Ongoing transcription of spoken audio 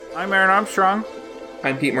I'm Aaron Armstrong.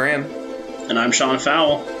 I'm Pete Moran. And I'm Sean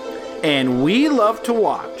Fowle. And we love to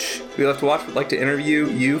watch. We love to watch. We'd like to interview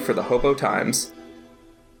you for the Hobo Times.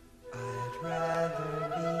 I'd rather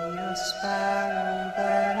be a sparrow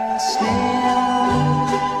than a snail.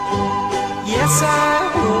 Yes,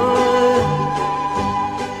 I would.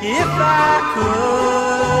 If I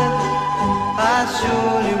could, I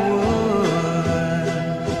surely would.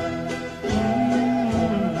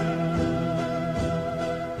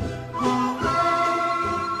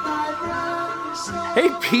 Hey,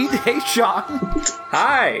 Pete. Hey, Sean.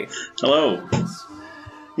 Hi. Hello.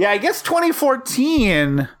 Yeah, I guess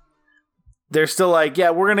 2014, they're still like,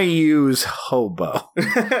 yeah, we're going to use hobo.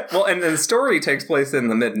 Well, and the story takes place in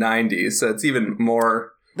the mid-90s, so it's even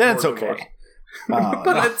more... Then it's more okay.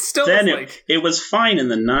 but it's still Then like... it was fine in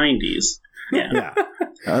the 90s. Yeah. Yeah.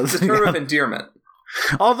 It's a term of endearment.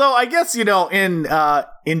 Although, I guess,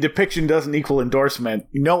 in depiction doesn't equal endorsement,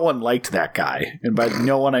 no one liked that guy. And by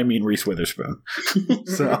no one, I mean Reese Witherspoon.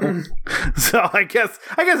 So I guess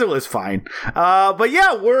it was fine. But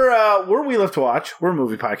yeah, we're We Love to Watch. We're a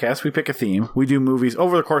movie podcast. We pick a theme. We do movies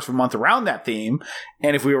over the course of a month around that theme.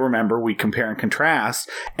 And if we remember, we compare and contrast.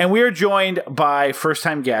 And we are joined by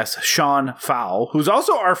first-time guest Sean Fowle, who's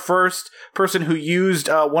also our first person who used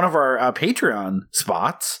one of our Patreon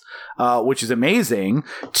spots, which is amazing,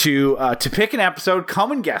 to pick an episode,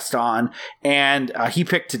 come and guest on, and he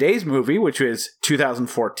picked today's movie, which is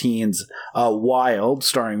 2014's Wild,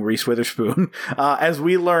 starring Reese Witherspoon. As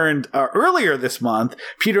we learned earlier this month,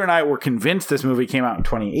 Peter and I were convinced this movie came out in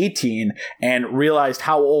 2018 and realized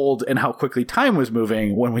how old and how quickly time was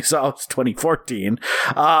moving when we saw it was 2014.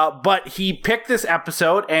 But he picked this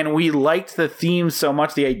episode, and we liked the theme so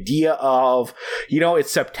much, the idea of,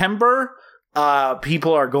 it's September.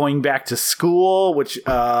 People are going back to school, which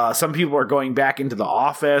some people are going back into the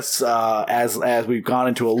office as we've gone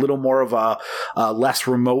into a little more of a less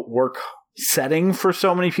remote work setting for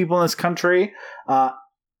so many people in this country.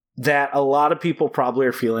 That a lot of people probably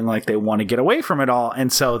are feeling like they want to get away from it all,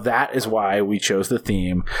 and so that is why we chose the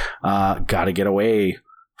theme. Gotta get away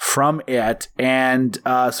from it. And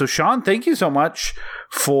so Sean, thank you so much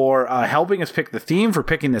for helping us pick the theme, for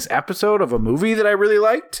picking this episode of a movie that I really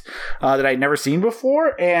liked, that I'd never seen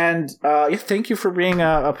before. And thank you for being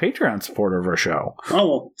a Patreon supporter of our show. Oh,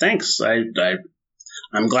 well, thanks.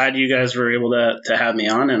 I'm glad you guys were able to have me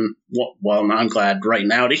on, and well, I'm glad right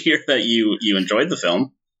now to hear that you enjoyed the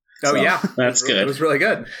film. Oh, so, yeah. That's good. It was really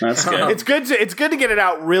good. That's good. It's good to get it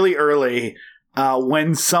out really early.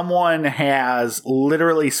 When someone has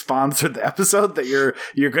literally sponsored the episode, that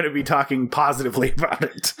you're going to be talking positively about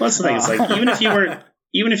it. Well, that's the thing. It's like even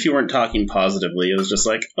if you weren't talking positively, it was just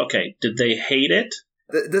like, okay, did they hate it?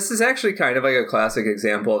 This is actually kind of like a classic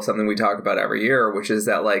example of something we talk about every year, which is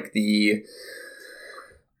that like the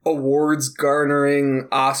awards garnering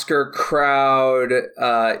Oscar crowd,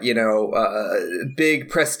 big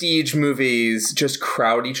prestige movies just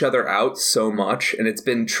crowd each other out so much. And it's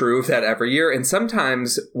been true of that every year. And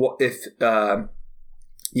sometimes if,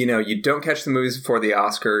 you don't catch the movies before the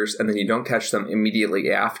Oscars and then you don't catch them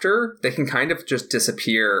immediately after, they can kind of just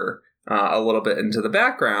disappear a little bit into the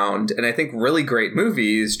background. And I think really great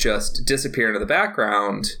movies just disappear into the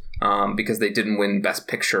background because they didn't win Best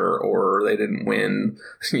Picture, or they didn't win,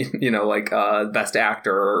 Best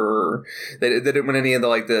Actor, or they didn't win any of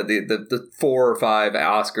the 4 or 5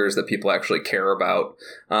 Oscars that people actually care about.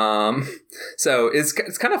 So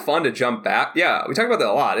it's kind of fun to jump back. Yeah, we talk about that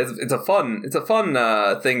a lot. It's a fun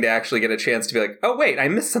thing to actually get a chance to be like, oh wait, I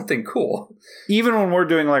missed something cool. Even when we're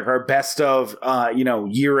doing like our best of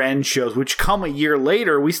year-end shows, which come a year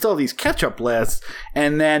later, we still have these catch-up lists.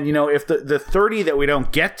 And then, if the 30 that we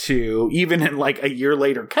don't get to, even in like a year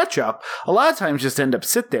later catch-up, a lot of times just end up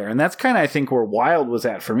sit there. And that's kind of, I think, where Wild was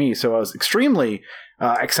at for me. So I was extremely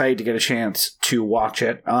excited to get a chance to watch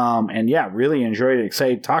it. And yeah, really enjoyed it.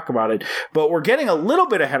 Excited to talk about it. But we're getting a little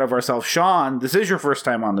bit ahead of ourselves. Sean, this is your first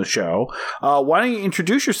time on the show. Why don't you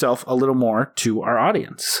introduce yourself a little more to our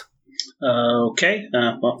audience? Okay.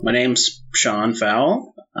 Well, my name's Sean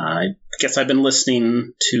Fowle. I guess I've been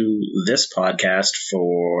listening to this podcast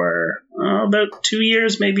for about 2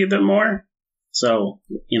 years, maybe a bit more. So,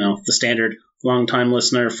 the standard long-time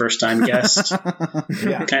listener, first-time guest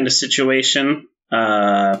kind of situation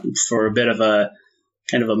for a bit of a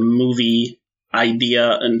kind of a movie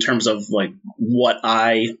idea in terms of like what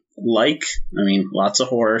I like. I mean, lots of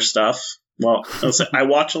horror stuff. Well, I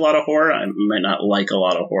watch a lot of horror. I might not like a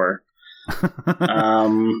lot of horror.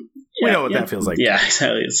 We know what that feels like. Yeah,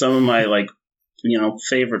 exactly. Some of my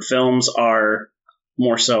favorite films are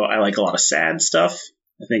more so I like a lot of sad stuff.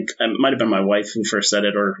 I think it might have been my wife who first said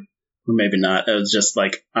it, or maybe not. It was just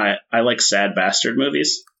like I like sad bastard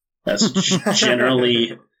movies. That's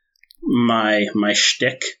generally my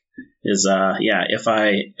shtick. Is if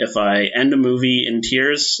I end a movie in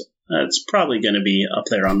tears, it's probably going to be up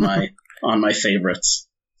there on my favorites.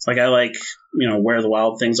 It's like I like Where the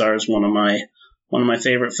Wild Things Are is one of my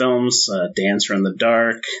favorite films. Dancer in the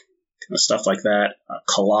Dark, stuff like that.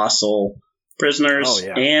 Colossal, Prisoners,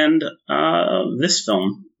 and this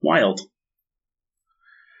film, Wild.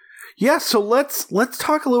 Yeah, so let's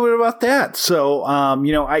talk a little bit about that. So,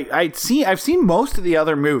 I've seen most of the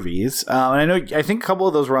other movies, and I think a couple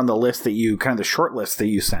of those were on the list that you kind of the short list that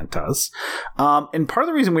you sent us. And part of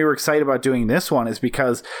the reason we were excited about doing this one is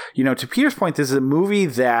because, to Peter's point, this is a movie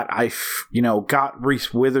that got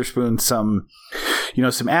Reese Witherspoon some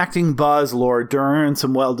acting buzz, Laura Dern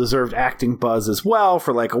some well-deserved acting buzz as well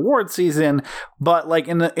for like award season. But like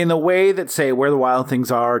in the way that, say, Where the Wild Things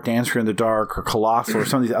Are, Dancer in the Dark, or Colossal, or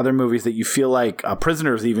some of these other movies that you feel like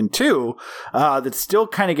Prisoners even too, that still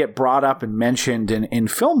kind of get brought up and mentioned in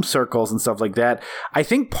film circles and stuff like that. I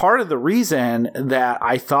think part of the reason that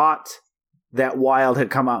I thought that Wild had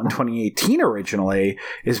come out in 2018 originally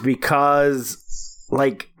is because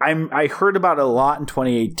like I heard about it a lot in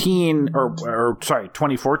 2018 or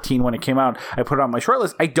 2014 when it came out. I put it on my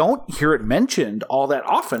shortlist. I don't hear it mentioned all that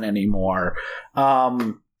often anymore.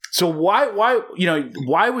 So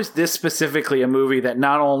why was this specifically a movie that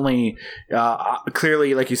not only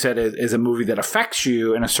clearly, like you said, is a movie that affects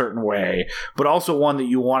you in a certain way, but also one that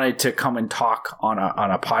you wanted to come and talk on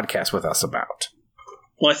a podcast with us about?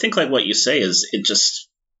 Well, I think like what you say is it just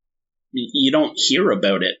you don't hear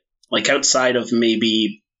about it like outside of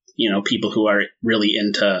maybe people who are really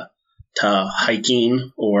into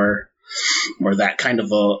hiking or that kind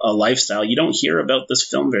of a lifestyle. You don't hear about this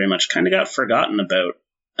film very much. Kind of got forgotten about.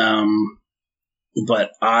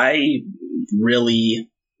 But I really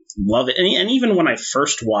love it. And even when I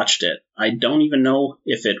first watched it, I don't even know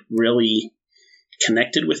if it really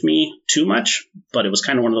connected with me too much, but it was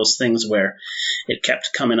kind of one of those things where it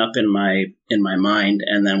kept coming up in my mind.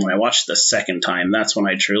 And then when I watched the second time, that's when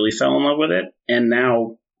I truly fell in love with it. And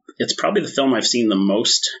now it's probably the film I've seen the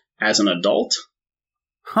most as an adult.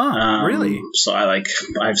 Huh, really? So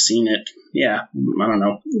I've seen it. Yeah, I don't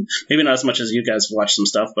know. Maybe not as much as you guys have watched some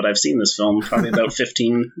stuff, but I've seen this film probably about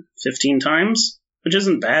 15 times, which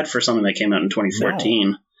isn't bad for something that came out in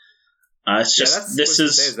 2014. No. It's just,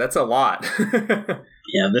 that's a lot.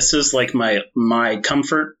 Yeah, this is like my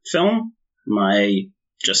comfort film.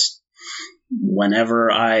 Just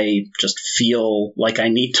whenever I just feel like I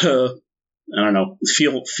need to, I don't know,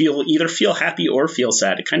 either feel happy or feel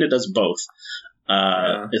sad. It kind of does both.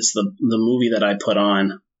 It's the movie that I put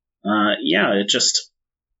on.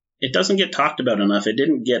 It doesn't get talked about enough. It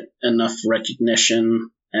didn't get enough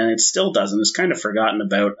recognition, and it still doesn't. It's kind of forgotten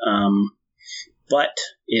about. But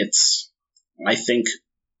I think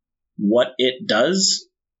what it does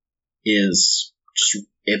is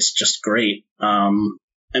just great.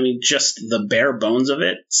 Just the bare bones of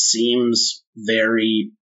it seems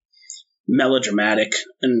very melodramatic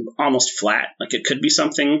and almost flat. Like it could be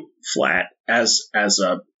something flat as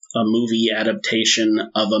a movie adaptation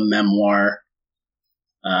of a memoir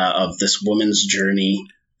of this woman's journey.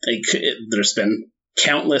 There's been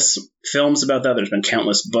countless films about that. There's been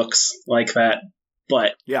countless books like that.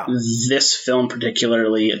 But this film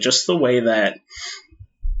particularly, just the way that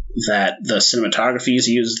the cinematography is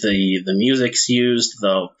used, the music's used,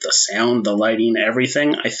 the sound, the lighting,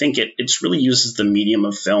 everything, I think it really uses the medium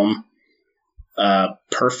of film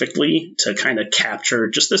perfectly to kind of capture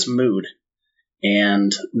just this mood.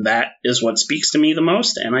 And that is what speaks to me the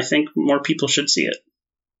most, and I think more people should see it.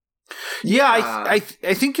 Yeah, I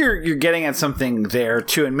think you're getting at something there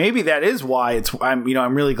too, and maybe that is why I'm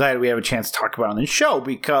really glad we have a chance to talk about it on the show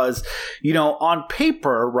because on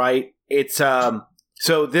paper, right? It's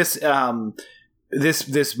so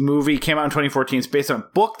this movie came out in 2014. It's based on a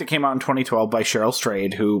book that came out in 2012 by Cheryl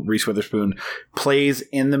Strayed, who Reese Witherspoon plays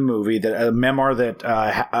in the movie. That a memoir that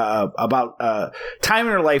about time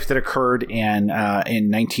in her life that occurred in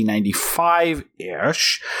 1995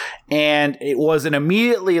 ish, and it was an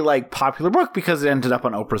immediately popular book because it ended up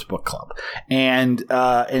on Oprah's book club, and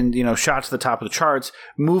shot to the top of the charts.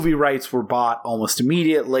 Movie rights were bought almost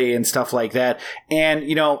immediately and stuff like that. And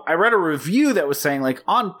I read a review that was saying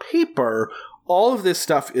on paper, all of this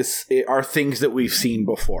stuff are things that we've seen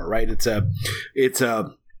before, right? It's a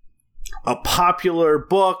popular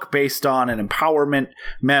book based on an empowerment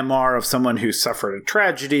memoir of someone who suffered a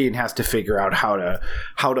tragedy and has to figure out how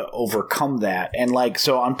to overcome that. And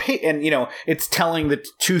so on, and it's telling the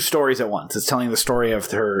two stories at once. It's telling the story of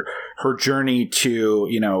her her journey to,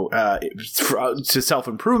 to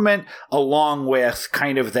self-improvement, along with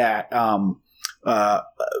kind of that,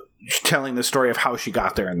 telling the story of how she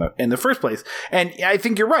got there in the first place. And I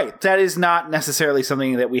think you're right. That is not necessarily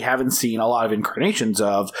something that we haven't seen a lot of incarnations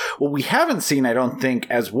of. What we haven't seen, I don't think,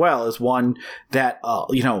 as well, is one that,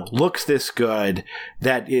 looks this good,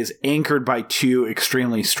 that is anchored by two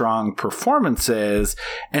extremely strong performances,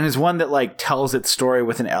 and is one that, like, tells its story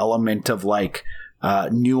with an element of, like,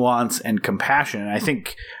 nuance and compassion. And I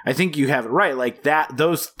think you have it right. Like, that,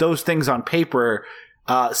 those things on paper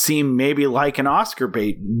seem maybe like an Oscar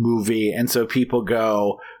bait movie, and so people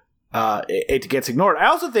go, it gets ignored. I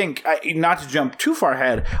also think, not to jump too far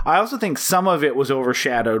ahead, I also think some of it was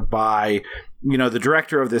overshadowed by, the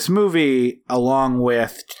director of this movie, along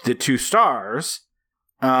with the two stars,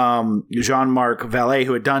 Jean-Marc Vallée,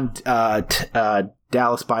 who had done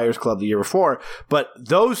Dallas Buyers Club the year before, but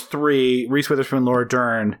those three, Reese Witherspoon, Laura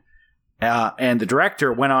Dern, and the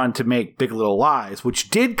director, went on to make Big Little Lies,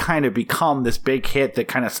 which did kind of become this big hit that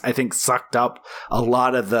kind of, I think, sucked up a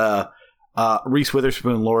lot of the Reese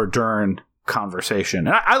Witherspoon, Laura Dern conversation.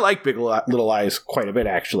 And I like Big Little Lies quite a bit,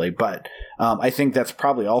 actually, but I think that's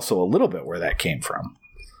probably also a little bit where that came from.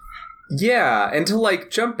 Yeah, and to,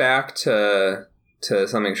 like, jump back to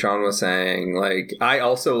something Sean was saying, like, I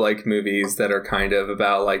also like movies that are kind of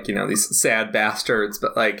about, like, these sad bastards,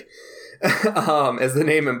 but, like, as the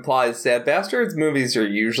name implies, sad bastards movies are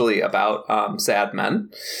usually about sad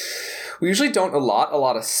men. We usually don't allot a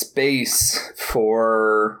lot of space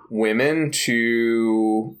for women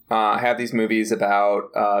to have these movies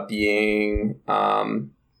about being,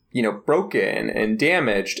 broken and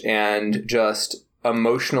damaged and just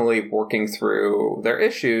emotionally working through their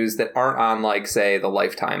issues that aren't on, like, say, the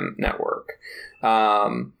Lifetime network.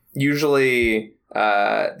 Usually,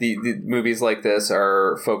 the movies like this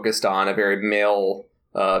are focused on a very male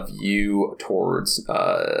view towards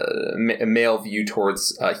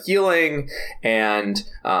healing, and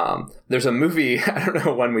there's a movie, I don't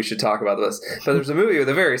know when we should talk about this, but there's a movie with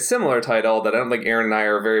a very similar title that I don't think Aaron and I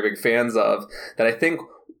are very big fans of, that I think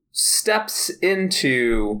steps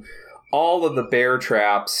into all of the bear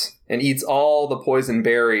traps and eats all the poison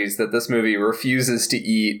berries that this movie refuses to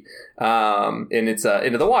eat. And it's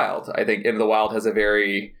Into the Wild. I think Into the Wild has a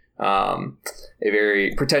very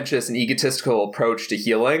pretentious and egotistical approach to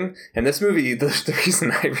healing. And this movie, the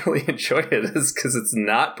reason I really enjoy it is because it's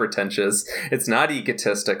not pretentious. It's not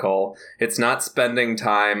egotistical. It's not spending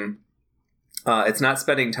time.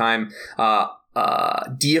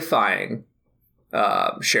 Deifying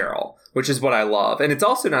Cheryl, which is what I love. And it's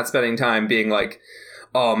also not spending time being like,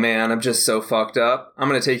 oh man, I'm just so fucked up. I'm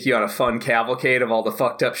going to take you on a fun cavalcade of all the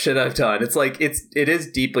fucked up shit I've done. It's like, it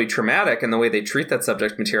is deeply traumatic. And the way they treat that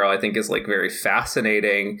subject material, I think, is, like, very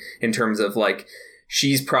fascinating in terms of, like,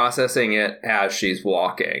 she's processing it as she's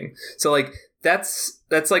walking. So, like, that's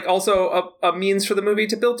like also a means for the movie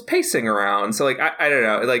to build pacing around. So, like, I don't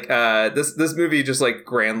know, like, this movie just, like,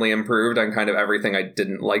 grandly improved on kind of everything I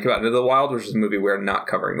didn't like about Into the Wild, which is a movie we're not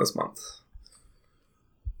covering this month.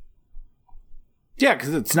 Yeah,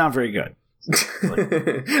 because it's not very good.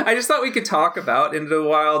 I just thought we could talk about Into the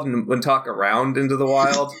Wild and talk around Into the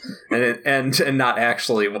Wild and not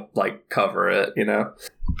actually, like, cover it,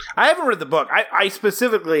 I haven't read the book. I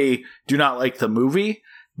specifically do not like the movie,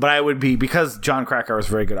 but I would be, because John Krakauer is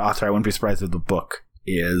a very good author, I wouldn't be surprised if the book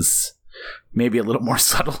is maybe a little more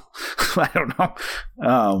subtle. I don't know.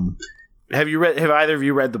 Have either of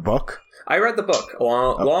you read the book? I read the book a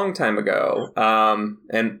long time ago,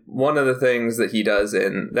 and one of the things that he does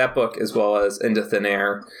in that book, as well as Into Thin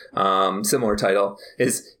Air, similar title,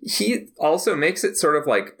 is he also makes it sort of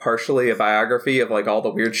like partially a biography of, like, all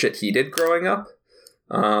the weird shit he did growing up,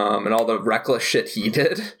 and all the reckless shit he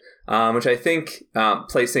did, which I think,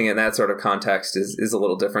 placing it in that sort of context is a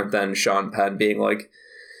little different than Sean Penn being like,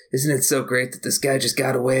 isn't it so great that this guy just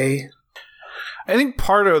got away? I think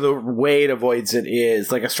part of the way it avoids it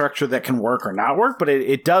is, like, a structure that can work or not work, but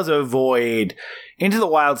it does avoid Into the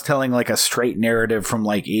Wild's telling, like, a straight narrative from,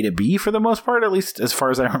 like, A to B for the most part, at least as far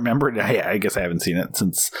as I remember. I guess I haven't seen it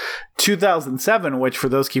since 2007, which, for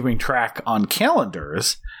those keeping track on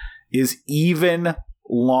calendars, is even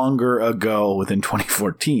longer ago within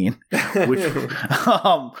 2014. Which,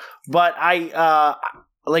 but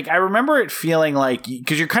I remember it feeling like,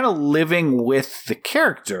 because you're kind of living with the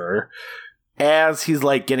character as he's,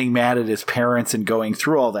 like, getting mad at his parents and going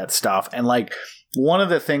through all that stuff. And, like, one of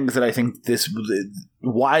the things that I think this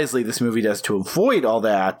movie does to avoid all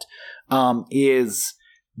that is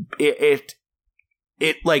it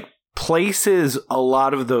like, places a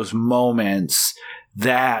lot of those moments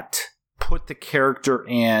that put the character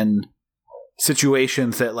in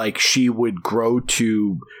situations that like she would grow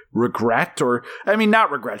to regret, or I mean,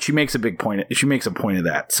 not regret. She makes a big point. She makes a point of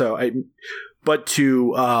that. But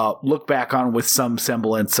to look back on with some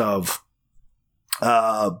semblance of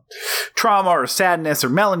trauma or sadness or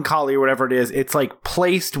melancholy or whatever it is, it's like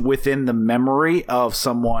placed within the memory of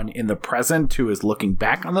someone in the present who is looking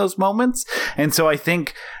back on those moments. And so I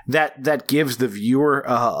think that gives the viewer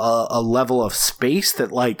a level of space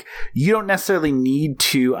that like you don't necessarily need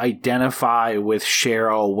to identify with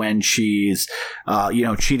Cheryl when she's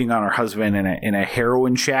cheating on her husband in a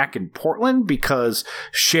heroin shack in Portland, because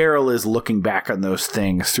Cheryl is looking back on those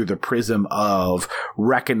things through the prism of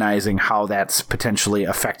recognizing how that's potentially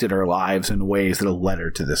affected her lives in ways that have led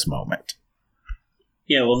her to this moment.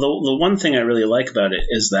 Yeah, well, the one thing I really like about it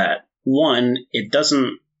is that, one, it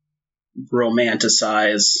doesn't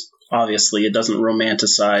romanticize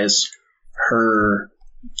her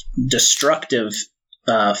destructive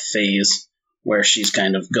phase where she's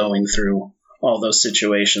kind of going through all those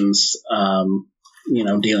situations,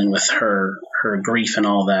 dealing with her grief and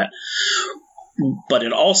all that. But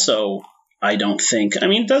it also, I don't think, I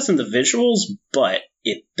mean, it does in the visuals, but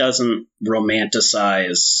it doesn't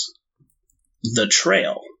romanticize the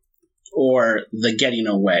trail or the getting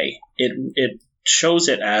away. It shows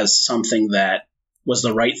it as something that was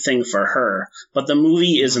the right thing for her, but the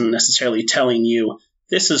movie isn't necessarily telling you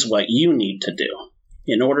this is what you need to do.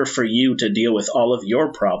 In order for you to deal with all of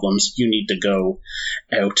your problems, you need to go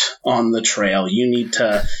out on the trail. You need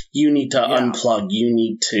to unplug. You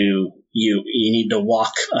need to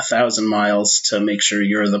walk 1,000 miles to make sure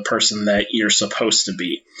you're the person that you're supposed to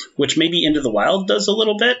be, which maybe Into the Wild does a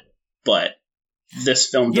little bit, but this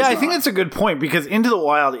film does not. I think that's a good point, because Into the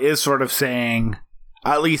Wild is sort of saying,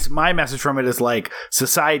 at least my message from it is like,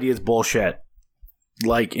 society is bullshit,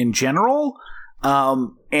 like in general.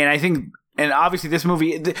 And I think, and obviously this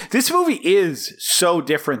movie is so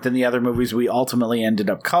different than the other movies we ultimately ended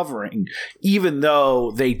up covering, even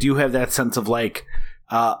though they do have that sense of like,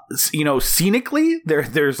 scenically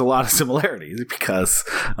there's a lot of similarities, because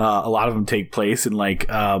a lot of them take place in like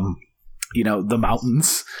the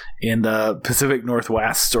mountains in the Pacific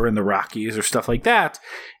Northwest or in the Rockies or stuff like that.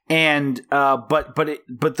 And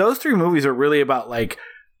but those three movies are really about like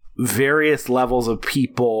various levels of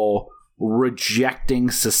people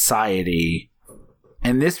rejecting society,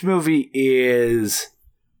 and this movie is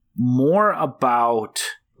more about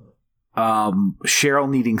Cheryl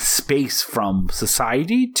needing space from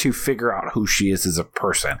society to figure out who she is as a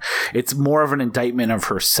person. It's more of an indictment of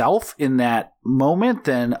herself in that moment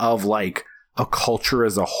than of like a culture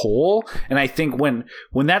as a whole. And I think when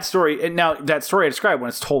that story, and now that story I described, when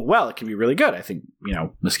it's told well, it can be really good. I think,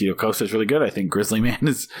 Mosquito Coast is really good. I think Grizzly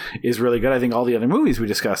Man is really good. I think all the other movies we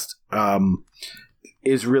discussed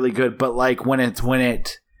is really good. But like when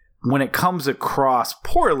it comes across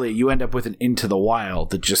poorly, you end up with an Into the Wild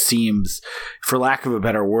that just seems, for lack of a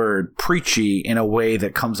better word, preachy in a way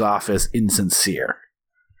that comes off as insincere.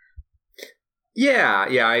 Yeah,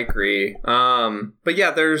 I agree. But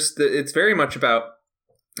yeah, it's very much about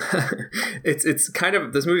it's kind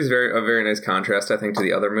of, this movie is a very nice contrast, I think, to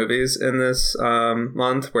the other movies in this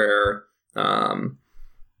month, where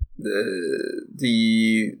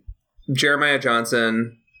the Jeremiah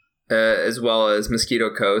Johnson as well as Mosquito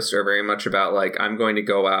Coast are very much about like, I'm going to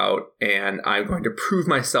go out and I'm going to prove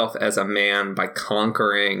myself as a man by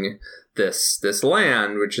conquering this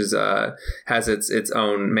land, which is has its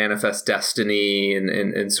own manifest destiny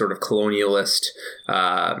and sort of colonialist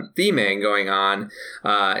theming going on.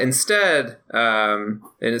 Instead, and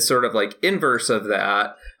it's sort of like inverse of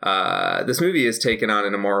that. This movie is taken on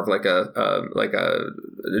in a more of like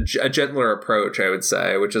a gentler approach, I would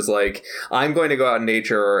say, which is like, I'm going to go out in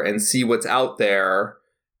nature and see what's out there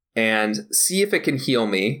and see if it can heal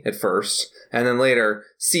me at first, and then later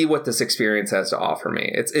see what this experience has to offer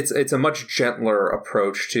me. It's a much gentler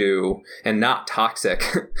approach to, and not toxic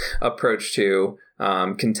approach to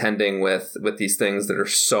contending with these things that are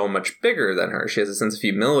so much bigger than her. She has a sense of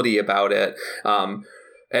humility about it.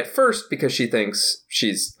 At first, because she thinks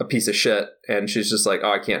she's a piece of shit, and she's just like,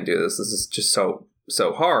 oh, I can't do this. This is just so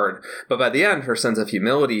hard. But by the end, her sense of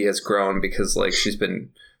humility has grown, because like she's been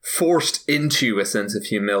forced into a sense of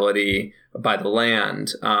humility by the land.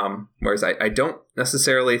 Whereas I don't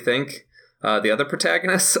necessarily think the other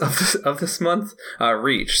protagonists of this month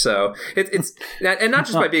reach. So it's and not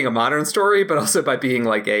just by being a modern story, but also by being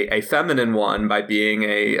like a feminine one, by being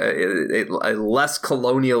a less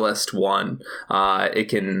colonialist one. It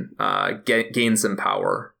can gain some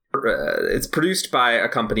power It's produced by a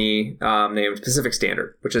company named Pacific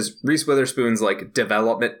Standard, which is Reese Witherspoon's like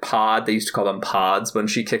development pod. They used to call them pods when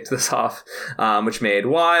she kicked this off, which made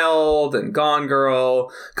Wild and Gone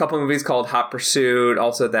Girl, a couple movies called Hot Pursuit,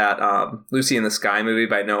 also that Lucy in the Sky movie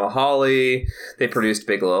by Noah Hawley. They produced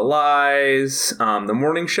Big Little Lies, The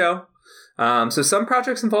Morning Show. So some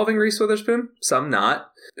projects involving Reese Witherspoon, some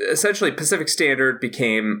not. Essentially, Pacific Standard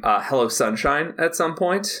became Hello Sunshine at some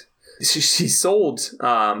point. She sold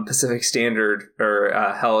Pacific Standard or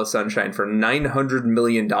Hello Sunshine for $900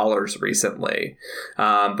 million recently,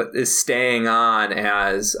 but is staying on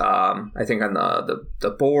as I think on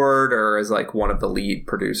the board or as like one of the lead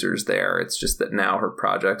producers there. It's just that now her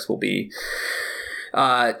projects will be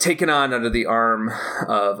taken on under the arm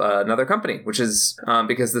of another company, which is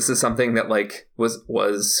because this is something that like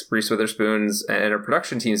was Reese Witherspoon's and her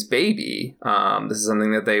production team's baby. This is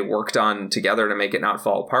something that they worked on together to make it not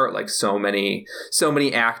fall apart. Like so many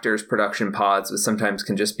actors' production pods sometimes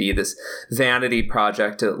can just be this vanity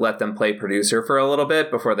project to let them play producer for a little bit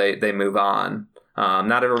before they move on.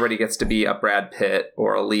 Not everybody gets to be a Brad Pitt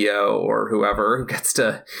or a Leo or whoever who gets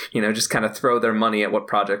to, just kind of throw their money at what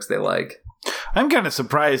projects they like. I'm kind of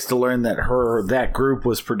surprised to learn that that group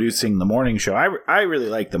was producing The Morning Show. I really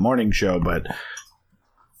like The Morning Show, but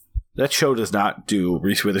that show does not do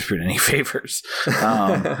Reese Witherspoon any favors.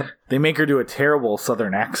 They make her do a terrible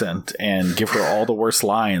Southern accent and give her all the worst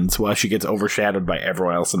lines while she gets overshadowed by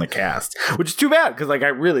everyone else in the cast, which is too bad because like I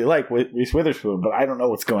really like Reese Witherspoon, but I don't know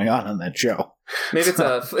what's going on that show. Maybe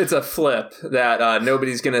it's a flip that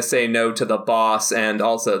nobody's going to say no to the boss and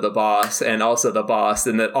also the boss and also the boss,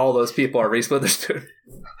 and that all those people are Reese Witherspoon.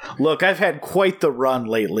 Look, I've had quite the run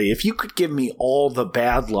lately. If you could give me all the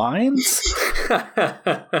bad lines,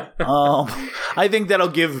 I think that'll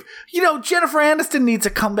give, Jennifer Aniston needs a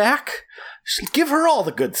comeback. Give her all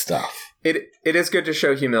the good stuff. It is good to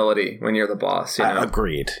show humility when you're the boss.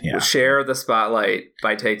 Agreed. Yeah. Share the spotlight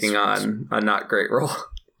by taking on a not great role.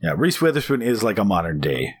 Yeah, Reese Witherspoon is like a modern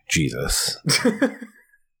day Jesus.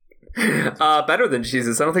 Better than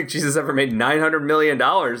Jesus. I don't think Jesus ever made $900 million,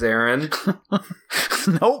 Aaron.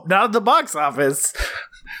 Nope, not at the box office.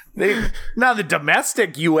 Not the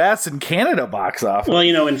domestic U.S. and Canada box office.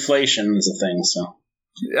 Well, inflation is a thing, so.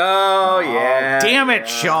 Oh, yeah. Damn it,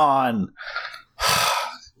 Sean.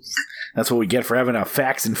 That's what we get for having a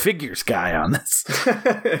facts and figures guy on this.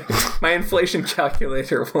 My inflation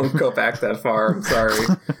calculator won't go back that far. I'm sorry.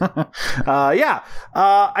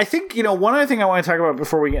 I think, one other thing I want to talk about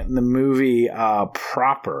before we get in the movie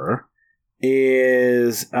proper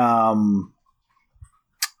is I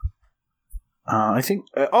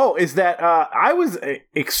was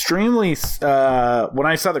extremely, when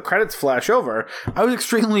I saw the credits flash over, I was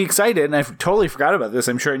extremely excited, and I totally forgot about this.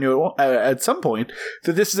 I'm sure I knew it at some point,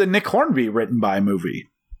 that this is a Nick Hornby written by movie.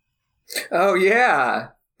 Oh,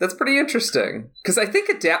 yeah. That's pretty interesting. Because I think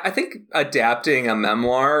adapting a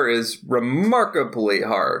memoir is remarkably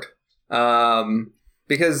hard.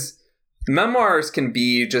 Because memoirs can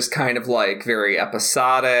be just kind of like very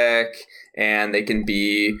episodic, and they can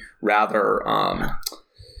be rather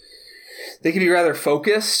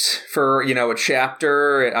focused for, a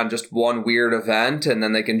chapter on just one weird event, and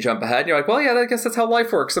then they can jump ahead and you're like, well, yeah, I guess that's how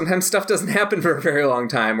life works. Sometimes stuff doesn't happen for a very long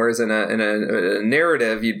time, whereas in a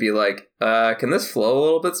narrative you'd be like, can this flow a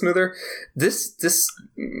little bit smoother? This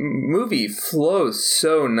movie flows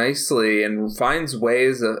so nicely and finds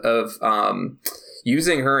ways of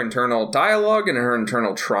using her internal dialogue and her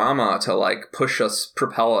internal trauma to like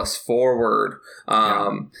propel us forward,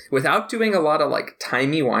 without doing a lot of like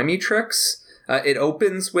timey-wimey tricks. It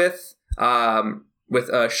opens with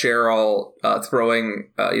Cheryl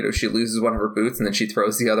throwing, she loses one of her boots and then she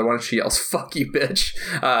throws the other one and she yells, "Fuck you, bitch,"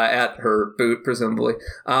 at her boot, presumably.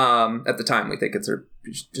 At the time, we think it's her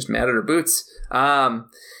just mad at her boots.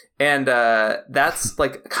 And that's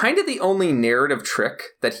like kind of the only narrative trick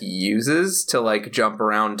that he uses to like jump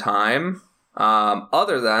around time,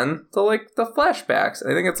 other than the flashbacks.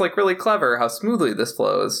 I think it's like really clever how smoothly this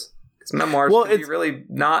flows. Because memoirs can be really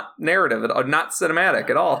not narrative, not cinematic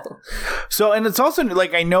at all. So, and it's also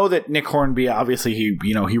like, I know that Nick Hornby, obviously he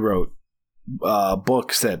wrote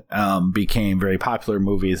books that became very popular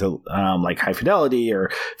movies, like High Fidelity or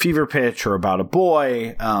Fever Pitch or About a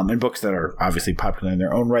Boy, and books that are obviously popular in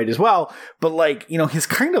their own right as well. But like, his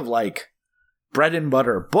kind of like bread and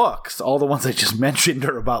butter books, all the ones I just mentioned,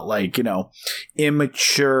 are about like,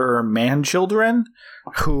 immature man children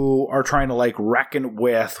who are trying to like reckon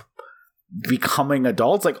with becoming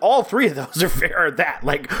adults. Like all three of those are that.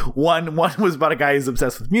 Like one was about a guy who's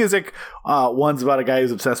obsessed with music, one's about a guy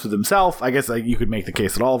who's obsessed with himself. I guess like you could make the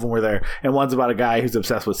case that all of them were there, and one's about a guy who's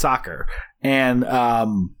obsessed with soccer. And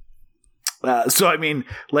So I mean,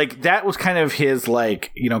 like that was kind of his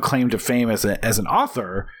like claim to fame as an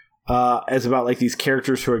author, as about like these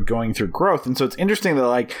characters who are going through growth. And so it's interesting that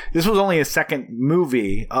like this was only his second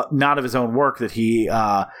movie, not of his own work, that he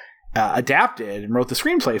adapted and wrote the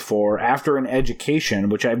screenplay for after An Education,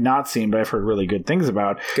 which I've not seen, but I've heard really good things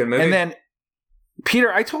about. Good movie. And then,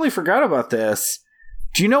 Peter, I totally forgot about this.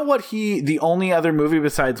 Do you know what the only other movie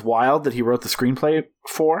besides Wild that he wrote the screenplay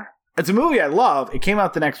for? It's a movie I love. It came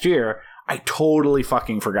out the next year. I totally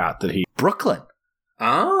fucking forgot that Brooklyn.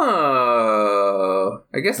 Oh,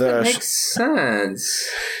 I guess that makes sense.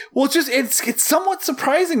 Well, it's somewhat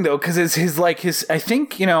surprising though, because his I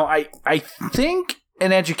think I think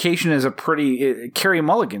An Education is a pretty Carey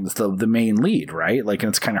Mulligan's the main lead, right? Like, and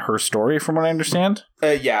it's kind of her story, from what I understand.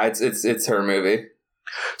 Yeah, it's her movie.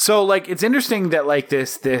 So like, it's interesting that like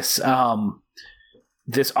this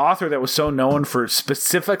author that was so known for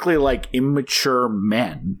specifically like immature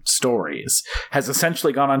men stories has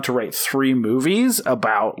essentially gone on to write 3 movies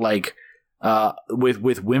about like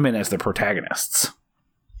with women as the protagonists.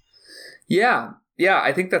 Yeah,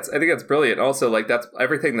 I think that's brilliant. Also, like that's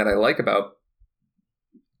everything that I like about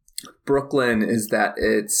Brooklyn is that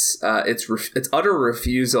it's utter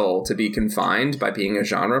refusal to be confined by being a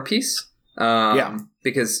genre piece.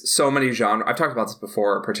 Because so many genre, I've talked about this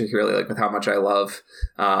before, particularly like with how much I love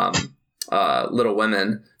Little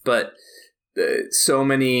Women, but so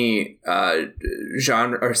many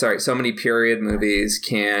so many period movies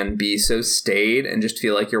can be so staid and just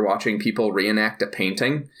feel like you're watching people reenact a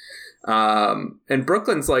painting. And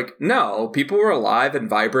Brooklyn's like, no, people were alive and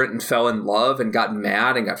vibrant and fell in love and got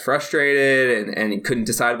mad and got frustrated and couldn't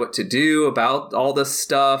decide what to do about all this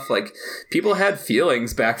stuff. Like, people had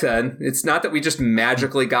feelings back then. It's not that we just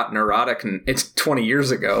magically got neurotic and it's 20 years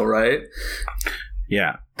ago, right?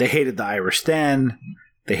 Yeah. They hated the Irish then.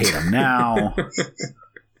 They hate them now.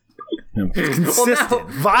 Consistent,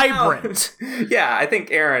 vibrant. Yeah, I think,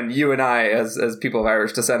 Aaron, you and I, as people of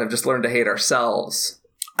Irish descent, have just learned to hate ourselves.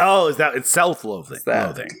 Oh, it's self-loathing?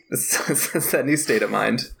 It's that new state of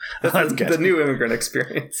mind. That's the new immigrant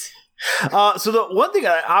experience. So the one thing,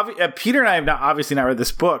 Peter and I have obviously not read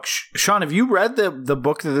this book. Sean, have you read the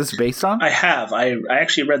book that this is based on? I have. I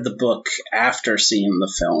actually read the book after seeing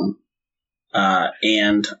the film,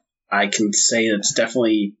 and I can say it's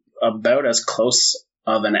definitely about as close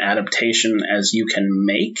of an adaptation as you can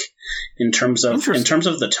make in terms of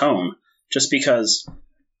the tone. Just because,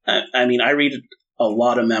 I mean, I read a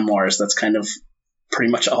lot of memoirs. That's kind of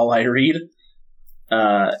pretty much all I read.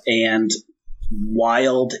 And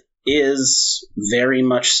Wild is very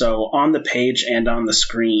much so on the page and on the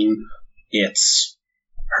screen. It's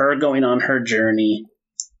her going on her journey,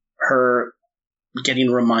 her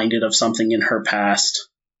getting reminded of something in her past,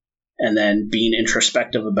 and then being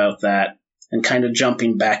introspective about that and kind of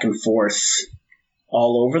jumping back and forth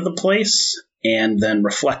all over the place and then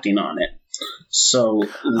reflecting on it. So,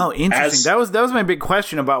 interesting. That was my big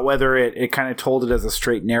question about whether it kind of told it as a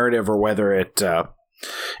straight narrative or whether it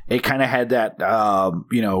kind of had that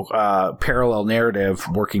parallel narrative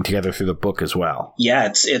working together through the book as well.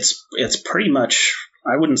 Yeah, it's pretty much.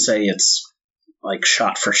 I wouldn't say it's like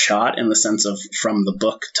shot for shot in the sense of from the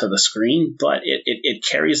book to the screen, but it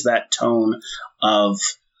carries that tone of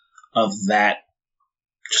that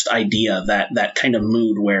just idea, that kind of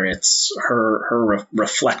mood where it's her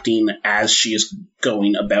reflecting as she is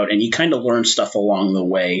going about, and you kind of learn stuff along the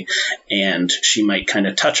way, and she might kind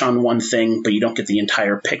of touch on one thing, but you don't get the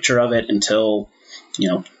entire picture of it until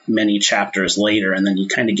many chapters later, and then you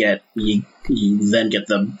kind of get you then get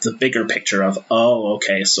the bigger picture of, oh,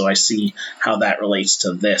 okay, so I see how that relates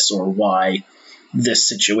to this, or why this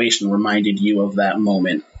situation reminded you of that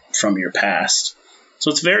moment from your past. So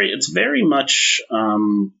it's very much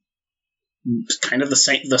kind of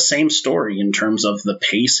the same story in terms of the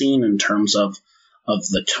pacing, in terms of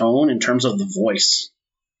the tone, in terms of the voice.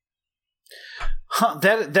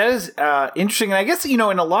 That is interesting, and I guess in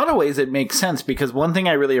a lot of ways it makes sense, because one thing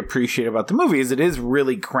I really appreciate about the movie is it is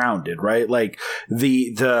really grounded, right? Like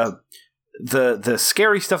the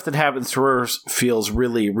scary stuff that happens to her feels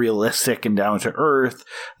really realistic and down to earth.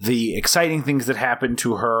 The exciting things that happen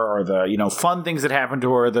to her, or the fun things that happen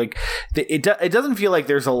to her, like it doesn't feel like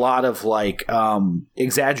there's a lot of like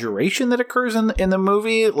exaggeration that occurs in the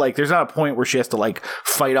movie. Like there's not a point where she has to like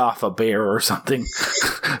fight off a bear or something,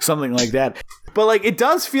 something like that. But like it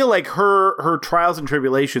does feel like her trials and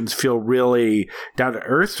tribulations feel really down to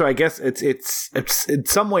earth. So I guess it's in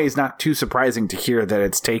some ways not too surprising to hear that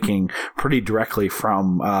it's taking pretty directly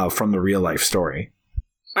from the real life story.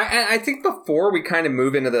 I think before we kind of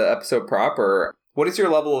move into the episode proper, what is your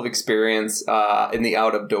level of experience in the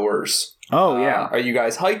out of doors? Oh, yeah. Are you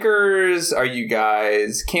guys hikers? Are you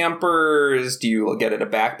guys campers? Do you get into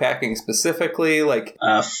backpacking specifically? Like,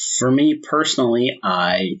 for me personally,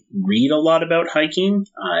 I read a lot about hiking.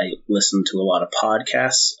 I listen to a lot of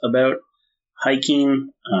podcasts about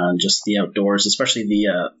hiking, just the outdoors, especially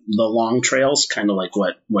the long trails, kind of like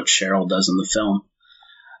what Cheryl does in the film.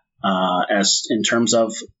 As in terms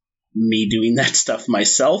of me doing that stuff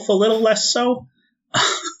myself, a little less so.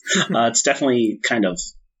 It's definitely kind of,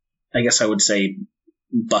 I guess I would say,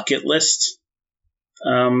 bucket list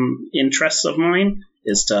interests of mine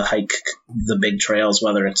is to hike the big trails,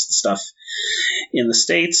 whether it's the stuff in the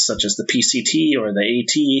States, such as the PCT or the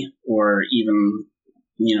AT, or even,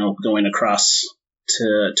 going across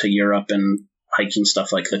to Europe and hiking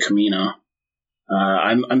stuff like the Camino.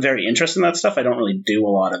 I'm very interested in that stuff. I don't really do a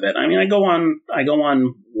lot of it. I mean, I go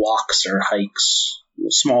on walks or hikes,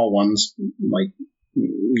 small ones, like,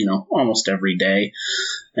 almost every day.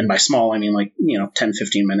 And by small, I mean 10,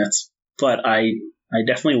 15 minutes. But I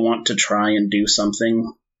definitely want to try and do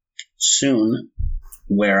something soon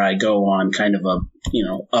where I go on kind of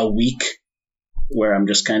a week where I'm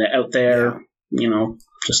just kind of out there,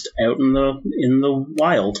 just out in the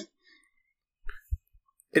wild.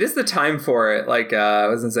 It is the time for it. Like I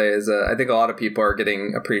was going to say, I think a lot of people are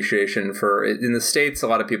getting appreciation for, in the States, a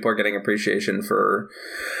lot of people are getting appreciation for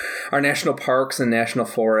our national parks and national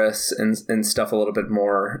forests and stuff a little bit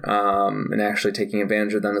more, and actually taking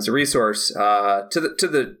advantage of them as a resource,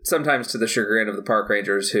 sometimes to the chagrin of the park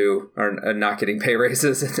rangers who are not getting pay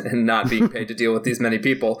raises and not being paid to deal with these many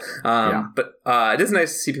people. But it is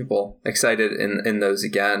nice to see people excited in those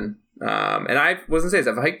again. And I was going to say,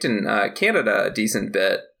 I've hiked in Canada a decent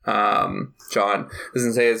bit, John. I was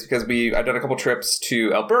going to say is because I've done a couple trips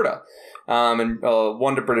to Alberta, and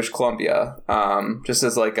one to British Columbia, just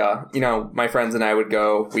as like, my friends and I would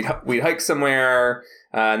go, we'd hike somewhere,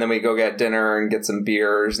 and then we'd go get dinner and get some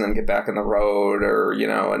beers and then get back on the road, or,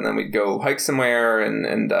 and then we'd go hike somewhere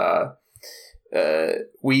and it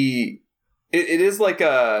is like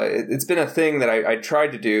it's been a thing that I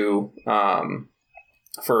tried to do,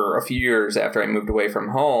 for a few years after I moved away from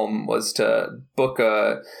home, was to book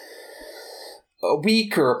a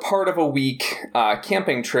week or a part of a week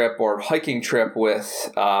camping trip or hiking trip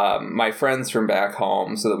with my friends from back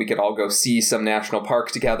home, so that we could all go see some national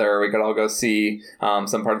parks together. We could all go see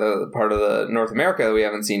some part of the North America that we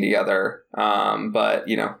haven't seen together. But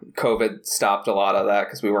COVID stopped a lot of that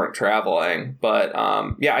because we weren't traveling. But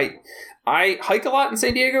I hike a lot in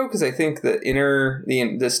San Diego because I think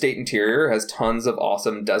the state interior has tons of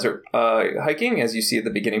awesome desert hiking, as you see at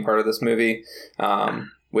the beginning part of this movie,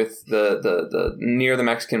 with the near the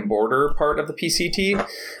Mexican border part of the PCT.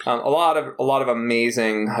 A lot of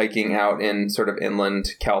amazing hiking out in sort of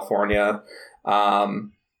inland California,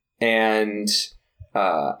 and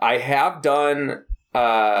I have done.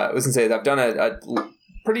 I was gonna say that I've done a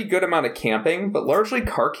pretty good amount of camping, but largely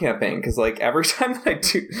car camping, because like every time that I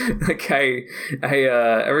do, like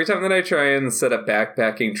every time that I try and set up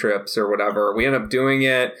backpacking trips or whatever, we end up doing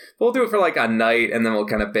it. We'll do it for like a night and then we'll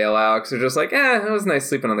kind of bail out because we're just like, it was nice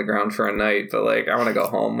sleeping on the ground for a night, but like I want to go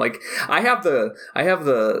home. Like I have the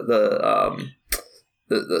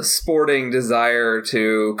sporting desire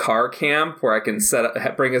to car camp where I can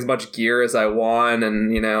bring as much gear as I want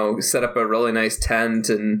and, set up a really nice tent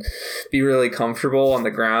and be really comfortable on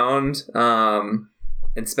the ground,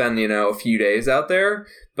 and spend, a few days out there.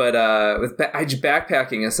 But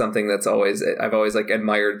backpacking is something that's I've always like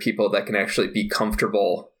admired people that can actually be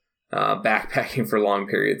comfortable backpacking for long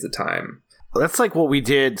periods of time. That's like what we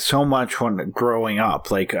did so much when growing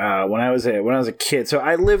up. Like when I was a kid. So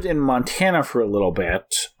I lived in Montana for a little bit,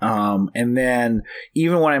 and then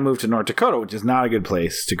even when I moved to North Dakota, which is not a good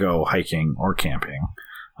place to go hiking or camping,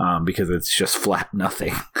 because it's just flat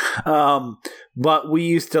nothing. But we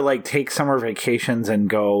used to like take summer vacations and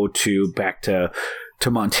go back to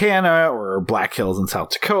Montana or Black Hills in South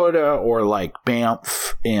Dakota or like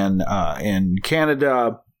Banff in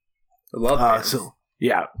Canada. I love Banff.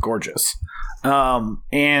 Yeah, gorgeous. And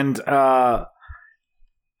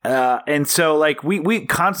so like we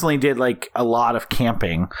constantly did like a lot of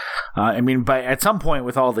camping. At some point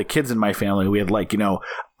with all the kids in my family, we had like,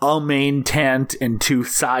 a main tent and 2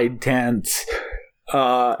 side tents.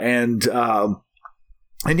 And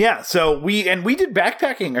yeah, so we did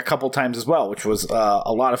backpacking a couple times as well, which was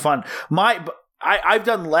a lot of fun. I've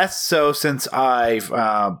done less so since I've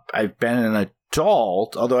been in a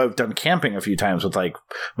adult, although I've done camping a few times with like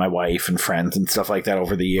my wife and friends and stuff like that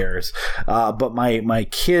over the years. But my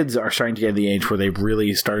kids are starting to get to the age where they've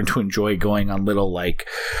really started to enjoy going on little like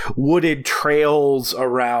wooded trails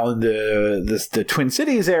around the Twin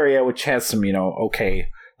Cities area, which has some, okay,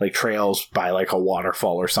 like trails by like a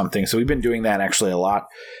waterfall or something. So we've been doing that actually a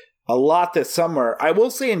lot this summer. I will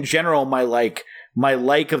say in general, my like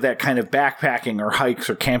of that kind of backpacking or hikes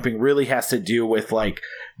or camping really has to do with like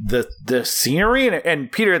the scenery.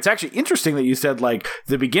 And Peter, it's actually interesting that you said like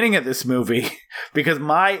the beginning of this movie, because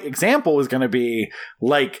my example was going to be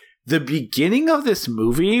like the beginning of this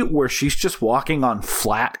movie where she's just walking on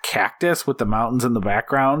flat cactus with the mountains in the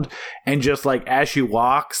background, and just like as she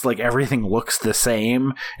walks, like everything looks the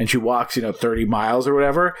same, and she walks 30 miles or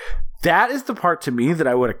whatever. That is the part to me that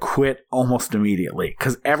I would have quit almost immediately,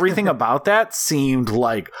 because everything about that seemed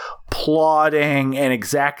like plodding and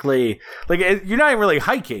exactly like you're not even really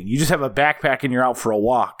hiking. You just have a backpack and you're out for a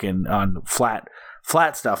walk and on flat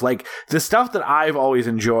stuff. Like the stuff that I've always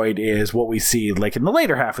enjoyed is what we see like in the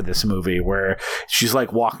later half of this movie, where she's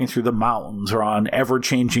like walking through the mountains or on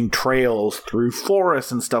ever-changing trails through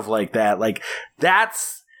forests and stuff like that. Like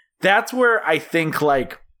that's where I think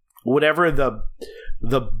like whatever the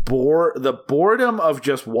boredom of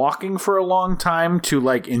just walking for a long time to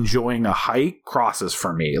like enjoying a hike crosses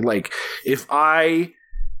for me. Like if I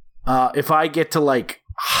get to like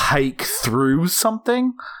hike through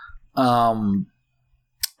something,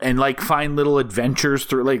 and like find little adventures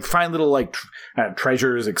through, like find little like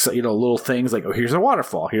treasures, little things like, oh, here's a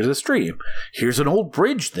waterfall, here's a stream, here's an old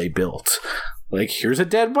bridge they built, like here's a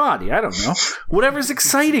dead body, I don't know, whatever's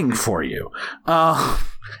exciting for you.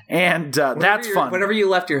 And that's fun. Whatever you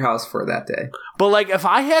left your house for that day. But like if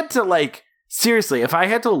I had to like, seriously, if I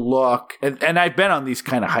had to look, and I've been on these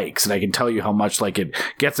kind of hikes and I can tell you how much like it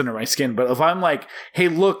gets under my skin, but if I'm like, hey,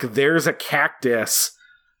 look, there's a cactus,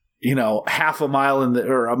 half a mile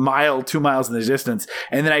or a mile, 2 miles in the distance,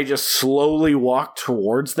 and then I just slowly walk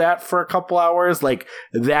towards that for a couple hours, like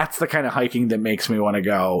that's the kind of hiking that makes me want to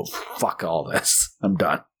go, fuck all this, I'm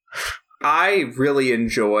done. I really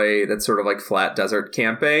enjoy that sort of like flat desert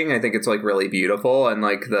camping. I think it's like really beautiful, and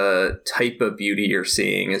like the type of beauty you're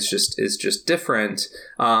seeing is just different.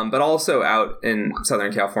 But also out in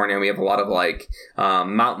Southern California, we have a lot of like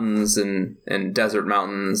mountains and desert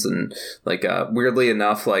mountains, and like weirdly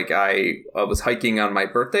enough, like I was hiking on my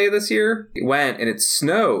birthday this year. Went and it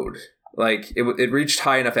snowed. Like it reached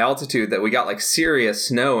high enough altitude that we got like serious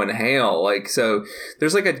snow and hail. Like, so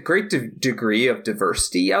there's like a great degree of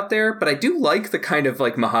diversity out there, but I do like the kind of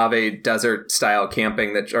like Mojave desert style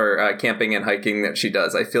camping or camping and hiking that she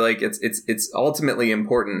does. I feel like it's ultimately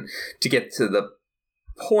important to get to the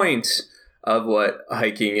point of what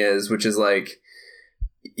hiking is, which is like,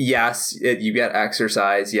 yes, you get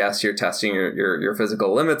exercise. Yes, you're testing your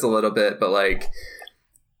physical limits a little bit, but like,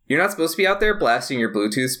 you're not supposed to be out there blasting your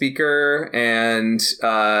Bluetooth speaker and,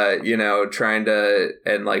 trying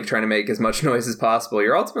to make as much noise as possible.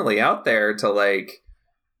 You're ultimately out there to like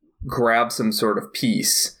grab some sort of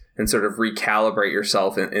peace and sort of recalibrate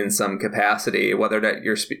yourself in some capacity, whether or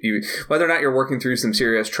not you're working through some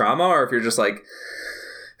serious trauma, or if you're just like,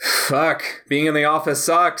 fuck, being in the office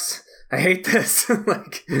sucks, I hate this.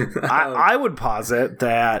 Like, I would posit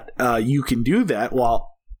that you can do that while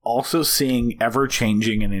also seeing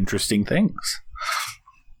ever-changing and interesting things.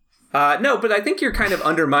 No, but I think you're kind of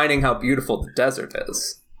undermining how beautiful the desert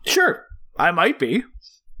is. Sure, I might be.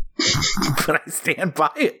 But I stand by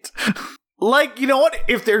it. Like, you know what?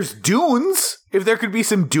 If there's dunes, if there could be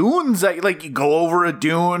some dunes, like you go over a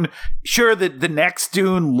dune, sure, the next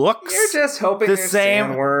dune looks You're just hoping the there's same.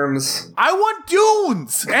 Sandworms. I want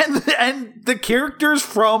dunes and the characters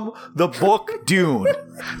from the book Dune.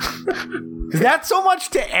 Is that so much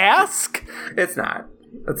to ask? It's not.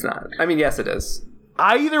 It's not. I mean, yes, it is.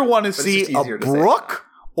 I either want to see a brook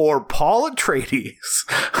or Paul Atreides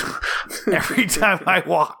every time I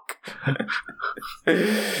walk.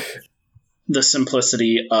 The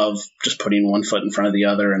simplicity of just putting one foot in front of the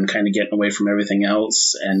other and kind of getting away from everything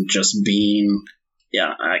else and just being,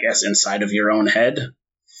 I guess, inside of your own head.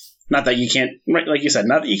 Not that you can't, like you said,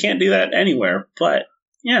 not that you can't do that anywhere, but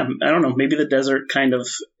yeah, I don't know. Maybe the desert kind of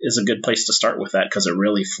is a good place to start with that, because it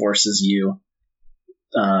really forces you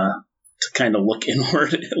to kind of look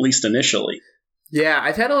inward, at least initially. Yeah,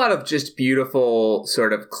 I've had a lot of just beautiful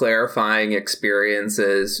sort of clarifying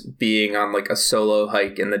experiences being on like a solo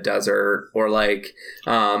hike in the desert, or like,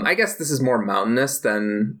 I guess this is more mountainous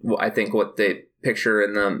than I think what they picture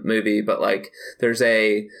in the movie, but like there's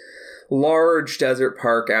a large desert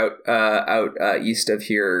park out east of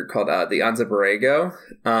here called the Anza Borrego.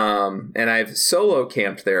 And I've solo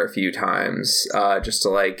camped there a few times, just to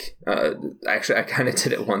like, actually I kind of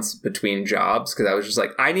did it once between jobs because I was just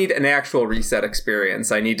like, I need an actual reset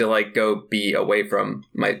experience. I need to like go be away from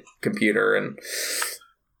my computer. And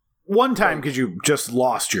one time because you just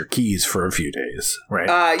lost your keys for a few days,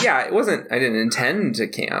 right? Yeah, I didn't intend to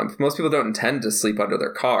camp. Most people don't intend to sleep under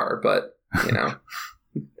their car, but you know,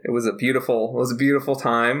 it was a beautiful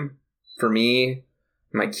time for me.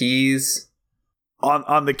 My keys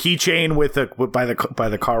on the keychain by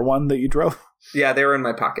the car one that you drove. Yeah, they were in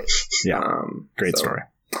my pocket. Yeah, great story.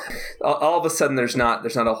 All of a sudden, there's not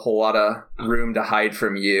a whole lot of room to hide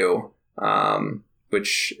from you.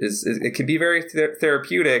 Which is it can be very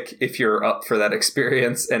therapeutic if you're up for that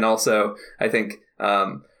experience. And also, I think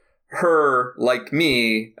her, like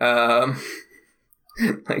me, like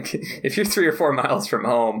if you're 3 or 4 miles from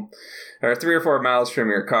home or 3 or 4 miles from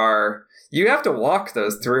your car, you have to walk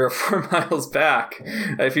those 3 or 4 miles back.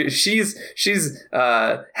 She's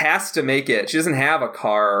has to make it. She doesn't have a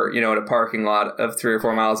car, in a parking lot of 3 or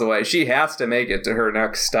 4 miles away. She has to make it to her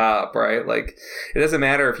next stop, right? Like, it doesn't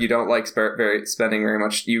matter if you don't like spending very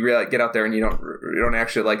much. You really get out there and you don't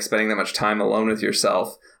actually like spending that much time alone with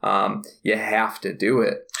yourself. You have to do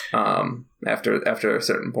it after a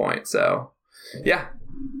certain point. So, yeah.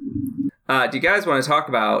 Do you guys want to talk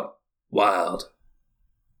about Wild?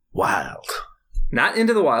 Not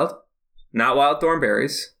Into the Wild. Not Wild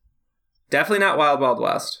Thornberrys. Definitely not Wild Wild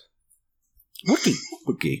West.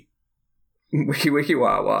 Wiki. Wiki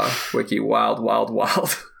Wah Wah. Wiki Wild Wild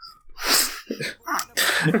Wild.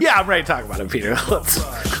 Yeah, I'm ready to talk about it, Peter.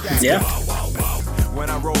 Yeah. When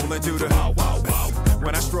I roll into the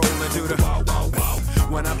when I stroll into the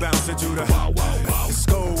when I bounce into the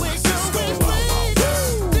Cisco.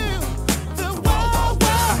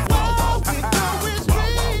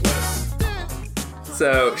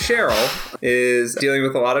 So Cheryl is dealing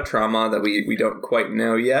with a lot of trauma that we don't quite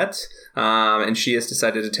know yet, and she has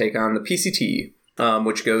decided to take on the PCT,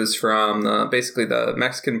 which goes from basically the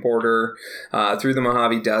Mexican border through the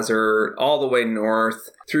Mojave Desert, all the way north,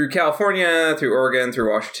 through California, through Oregon,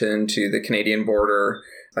 through Washington, to the Canadian border.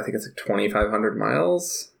 I think it's like 2,500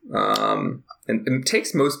 miles. And it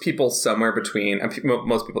takes most people somewhere between,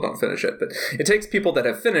 most people don't finish it, but it takes people that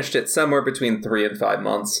have finished it somewhere between 3 and 5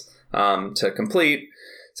 months to complete.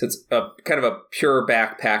 So it's a kind of a pure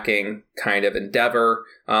backpacking kind of endeavor.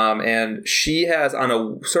 And she has on a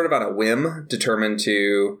whim determined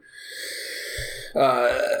to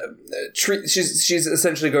she's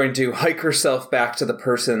essentially going to hike herself back to the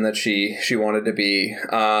person that she wanted to be.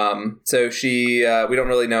 So she we don't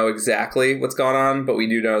really know exactly what's gone on, but we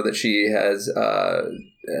do know that she has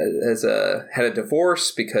had a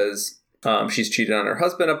divorce because she's cheated on her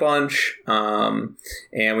husband a bunch, and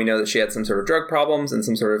we know that she had some sort of drug problems and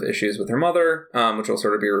some sort of issues with her mother, which will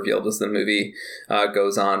sort of be revealed as the movie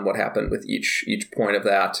goes on, what happened with each point of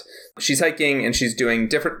that. She's hiking and she's doing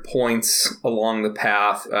different points along the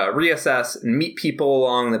path, reassess and meet people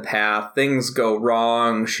along the path. Things go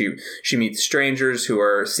wrong. She meets strangers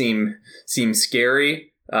who seem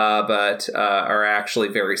scary, but are actually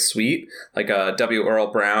very sweet, like W.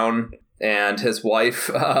 Earl Brown and his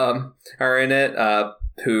wife are in it,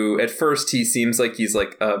 who at first he seems like he's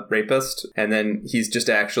like a rapist, and then he's just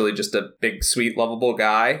actually just a big, sweet, lovable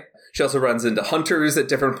guy. She also runs into hunters at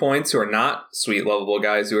different points who are not sweet, lovable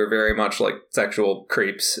guys, who are very much like sexual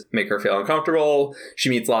creeps, make her feel uncomfortable.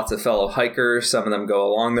 She meets lots of fellow hikers. Some of them go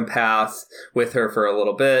along the path with her for a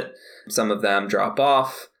little bit. Some of them drop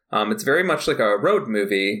off. It's very much like a road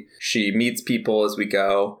movie. She meets people as we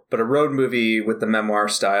go, but a road movie with the memoir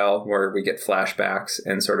style where we get flashbacks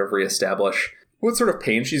and sort of reestablish what sort of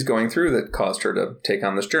pain she's going through that caused her to take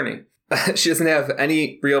on this journey. She doesn't have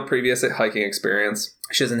any real previous hiking experience.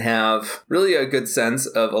 She doesn't have really a good sense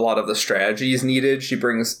of a lot of the strategies needed. She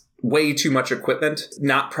brings way too much equipment,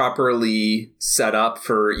 not properly set up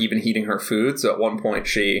for even heating her food. So at one point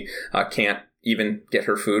she can't even get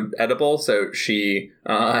her food edible, so she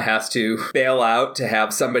has to bail out to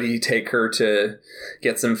have somebody take her to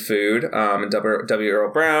get some food. And W.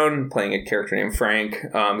 Earl Brown, playing a character named Frank,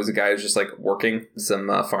 is a guy who's just like working some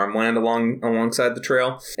farmland alongside the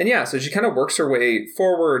trail. And yeah, so she kind of works her way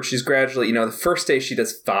forward. She's gradually, the first day she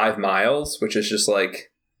does 5 miles, which is just like,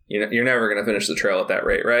 you're never going to finish the trail at that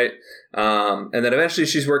rate, right? And then eventually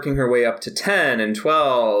she's working her way up to 10 and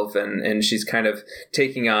 12, and she's kind of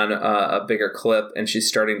taking on a bigger clip, and she's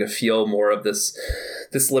starting to feel more of this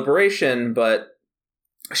liberation. But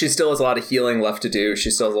She still has a lot of healing left to do.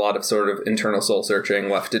 She still has a lot of sort of internal soul searching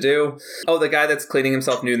left to do. Oh, the guy that's cleaning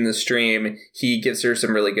himself nude in the stream, he gives her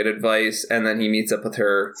some really good advice, and then he meets up with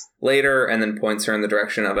her later and then points her in the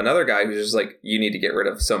direction of another guy who's just like, you need to get rid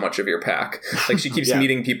of so much of your pack. Like, she keeps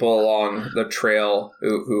meeting people along the trail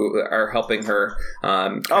who are helping her.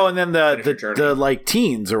 And then the like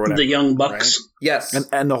teens or whatever. The young bucks. Right? Yes.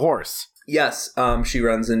 And the horse. Yes. She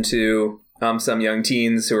runs into some young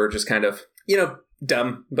teens who are just kind of,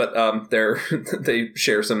 dumb, but they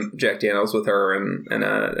share some Jack Daniels with her and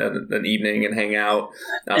an evening and hang out.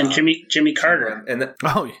 And Jimmy Carter. And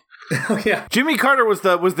oh yeah, Jimmy Carter was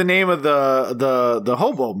the name of the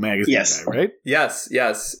Hobo magazine. Yes, guy, right? Yes.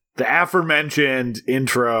 The aforementioned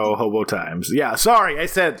intro Hobo Times. Yeah, sorry, I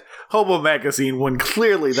said Hobo magazine when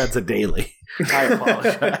clearly that's a daily. I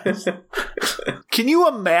apologize. Can you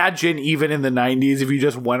imagine, even in the 90s, if you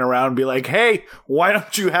just went around and be like, hey, why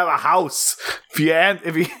don't you have a house?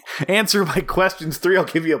 If you answer my questions 3, I'll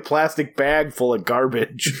give you a plastic bag full of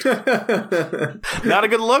garbage. Not a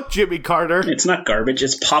good look, Jimmy Carter. It's not garbage.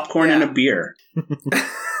 It's popcorn and a beer.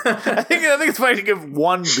 I think it's fine to give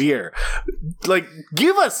 1 beer. Like,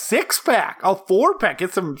 give a 6-pack, a 4-pack,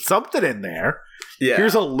 get something in there. Yeah.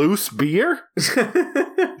 Here's a loose beer.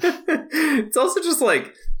 It's also just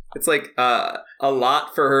like, it's like a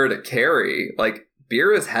lot for her to carry. Like,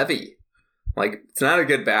 beer is heavy. Like, it's not a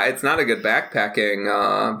good backpacking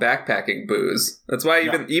booze. That's why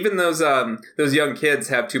even those young kids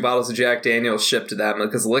have 2 bottles of Jack Daniels shipped to them,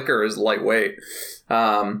 because liquor is lightweight.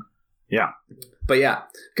 Yeah. But yeah,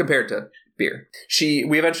 compared to beer.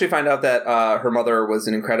 We eventually find out that her mother was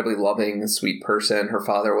an incredibly loving, sweet person. Her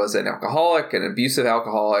father was an alcoholic, an abusive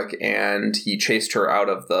alcoholic, and he chased them out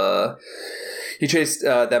of the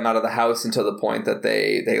house until the point that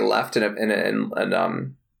they left and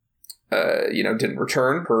didn't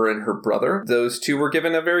return. Her and her brother. Those two were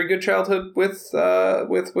given a very good childhood with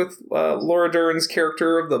Laura Dern's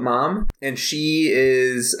character of the mom, and she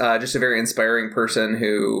is just a very inspiring person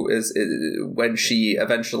who is when she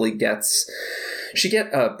eventually gets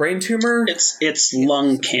a brain tumor. It's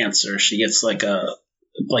lung cancer. She gets like a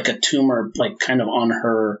tumor, like kind of on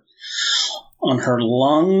her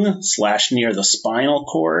lung / near the spinal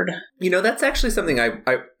cord. That's actually something I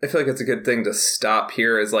feel like it's a good thing to stop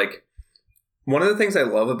here, is like, one of the things I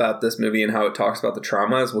love about this movie and how it talks about the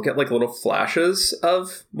trauma is we'll get like little flashes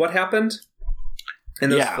of what happened.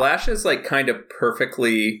 And those flashes like kind of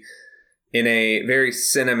perfectly, in a very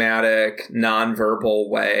cinematic, nonverbal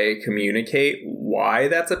way, communicate why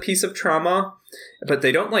that's a piece of trauma. But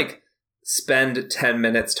they don't like spend 10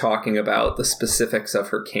 minutes talking about the specifics of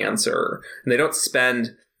her cancer. And they don't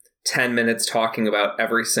spend 10 minutes talking about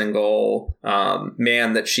every single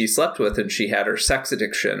man that she slept with and she had her sex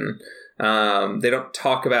addiction. They don't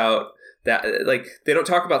talk about that, like, they don't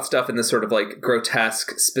talk about stuff in this sort of like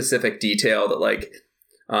grotesque, specific detail that like,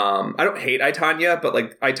 I don't hate I, Tonya, but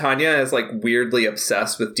like I, Tonya is like weirdly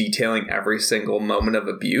obsessed with detailing every single moment of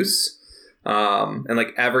abuse. And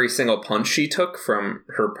like every single punch she took from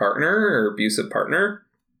her partner, her abusive partner.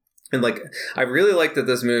 And like, I really like that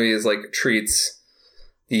this movie is like treats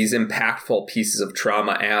these impactful pieces of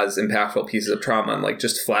trauma as impactful pieces of trauma, and like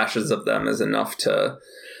just flashes of them is enough to,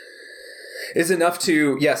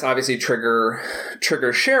 yes, obviously trigger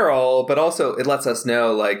Cheryl, but also it lets us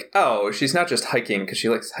know like, oh, she's not just hiking because she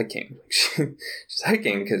likes hiking. She's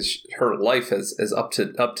hiking because her life has up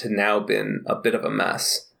to now been a bit of a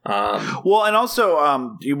mess. Well, and also,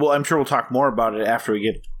 I'm sure we'll talk more about it after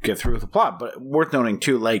we get through with the plot, but worth noting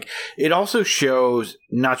too, like, it also shows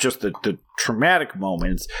not just the traumatic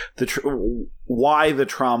moments, why the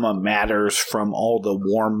trauma matters from all the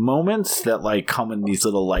warm moments that like come in these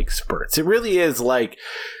little like spurts. It really is like,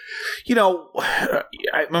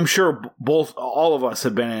 I'm sure all of us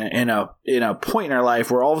have been in a point in our life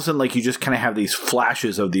where all of a sudden like you just kind of have these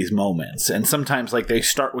flashes of these moments, and sometimes like they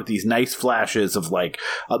start with these nice flashes of like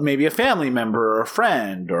maybe a family member or a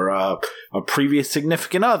friend or a previous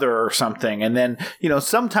significant other or something, and then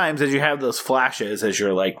sometimes as you have those flashes as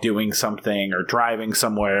you're like doing something or driving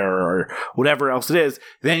somewhere or whatever else it is,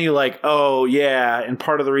 then you're like, oh yeah, and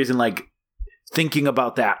part of the reason like thinking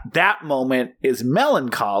about that moment is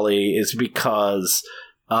melancholy is because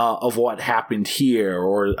of what happened here,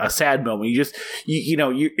 or a sad moment.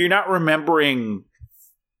 You're not remembering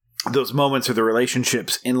those moments or the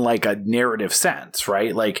relationships in like a narrative sense,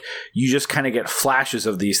 right? Like you just kind of get flashes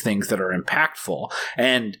of these things that are impactful,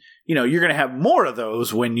 and you're going to have more of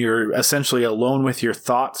those when you're essentially alone with your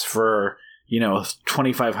thoughts for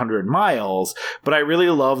 2,500 miles. But I really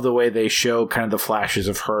love the way they show kind of the flashes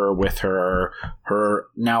of her with her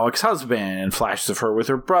now ex-husband, and flashes of her with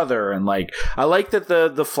her brother. And like, I like that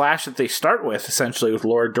the flash that they start with essentially with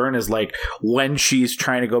Laura Dern is like when she's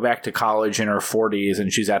trying to go back to college in her 40s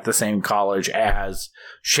and she's at the same college as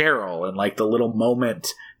Cheryl, and like the little moment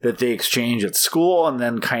that they exchange at school, and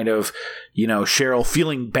then kind of, Cheryl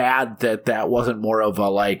feeling bad that wasn't more of a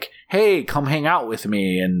like, hey, come hang out with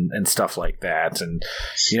me and stuff like that. And,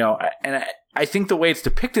 and I think the way it's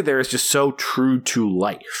depicted there is just so true to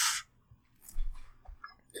life.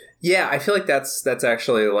 Yeah, I feel like that's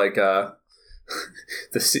actually like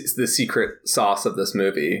the secret sauce of this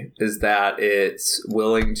movie is that it's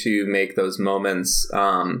willing to make those moments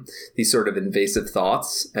these sort of invasive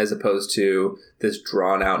thoughts, as opposed to this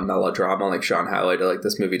drawn out melodrama like Sean highlighted. Like,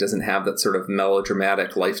 this movie doesn't have that sort of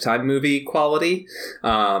melodramatic Lifetime movie quality.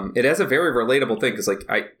 It has a very relatable thing, because like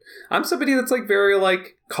I'm somebody that's like very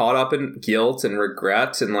like caught up in guilt and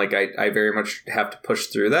regret, and like I very much have to push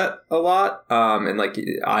through that a lot, and like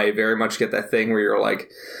I very much get that thing where you're like,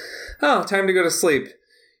 oh, time to go to sleep.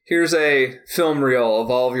 Here's a film reel of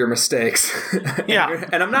all of your mistakes. Yeah.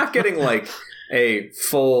 And I'm not getting like a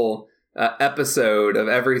full episode of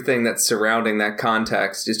everything that's surrounding that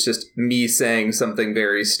context. It's just me saying something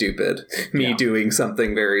very stupid, me doing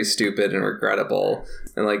something very stupid and regrettable.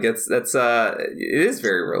 And like, it is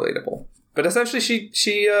very relatable. But essentially, she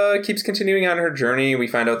keeps continuing on her journey. We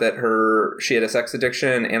find out that she had a sex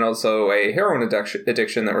addiction and also a heroin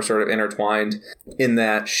addiction that were sort of intertwined, in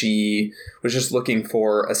that she was just looking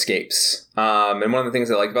for escapes. And one of the things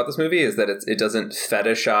I like about this movie is that it doesn't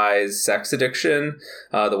fetishize sex addiction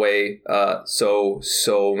the way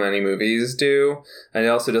so many movies do. And it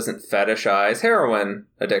also doesn't fetishize heroin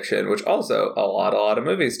addiction, which also a lot of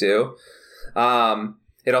movies do.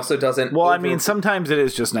 It also doesn't... Well, I mean, sometimes it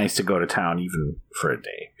is just nice to go to town, even for a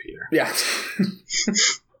day, Peter. Yeah.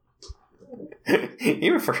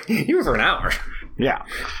 even for an hour. Yeah.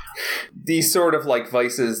 These sort of like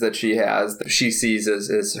vices that she has, that she sees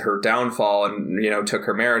as her downfall, and, took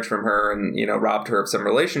her marriage from her, and, robbed her of some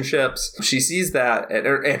relationships. She sees that, and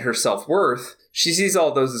her self-worth. She sees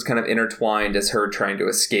all those as kind of intertwined as her trying to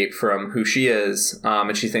escape from who she is.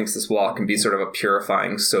 And she thinks this walk can be sort of a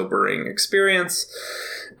purifying, sobering experience.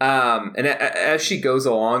 And as she goes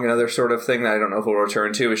along, another sort of thing that I don't know if we'll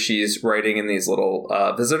return to is she's writing in these little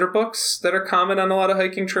visitor books that are common on a lot of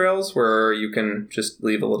hiking trails, where you can just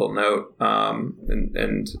leave a little note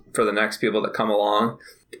and for the next people that come along.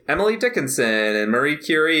 Emily Dickinson and Marie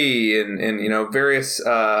Curie and various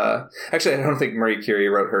actually, I don't think Marie Curie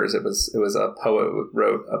wrote hers. It was a poet who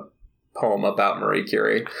wrote a poem about Marie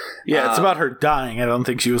Curie. Yeah, it's about her dying. I don't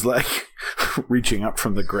think she was like reaching up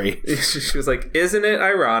from the grave. She was like, isn't it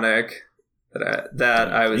ironic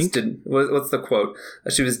that I was what's the quote?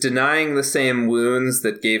 She was denying the same wounds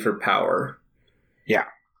that gave her power. Yeah.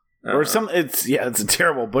 Or it's a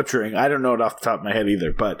terrible butchering. I don't know it off the top of my head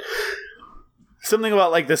either, but something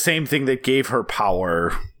about like the same thing that gave her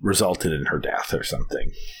power resulted in her death or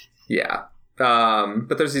something. Yeah.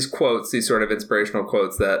 But there's these quotes, these sort of inspirational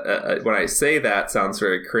quotes that when I say that sounds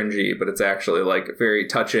very cringy, but it's actually like very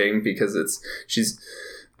touching, because she's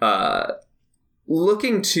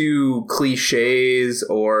looking to cliches,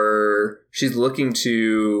 or she's looking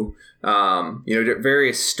to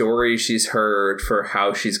various stories she's heard for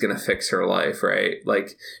how she's going to fix her life, right?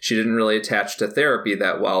 Like, she didn't really attach to therapy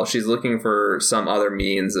that well. She's looking for some other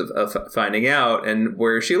means of finding out. And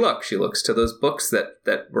where she looks to those books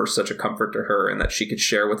that were such a comfort to her and that she could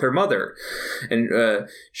share with her mother. And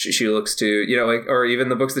she looks to, or even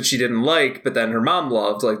the books that she didn't like, but then her mom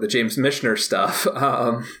loved, like the James Michener stuff.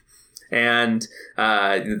 And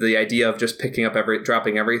the idea of just picking up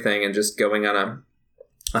dropping everything and just going on a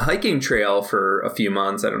hiking trail for a few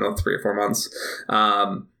months, I don't know, 3 or 4 months.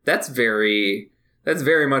 That's very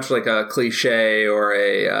much like a cliche or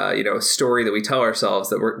a story that we tell ourselves,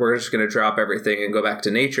 that we're just going to drop everything and go back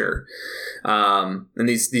to nature. And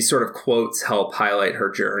these sort of quotes help highlight her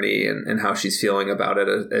journey and how she's feeling about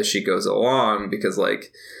it as she goes along, because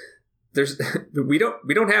like we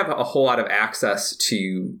don't have a whole lot of access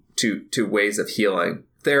to ways of healing.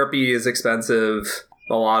 Therapy is expensive.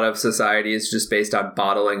 A lot of society is just based on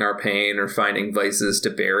bottling our pain or finding vices to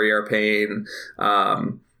bury our pain.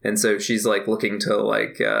 And so she's like looking to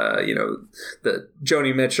like, the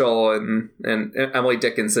Joni Mitchell and Emily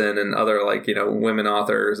Dickinson and other like, women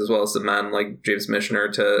authors, as well as the men like James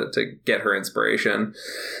Michener to get her inspiration.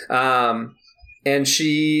 And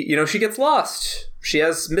she gets lost. She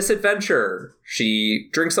has misadventure. She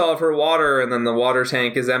drinks all of her water and then the water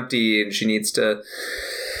tank is empty and she needs to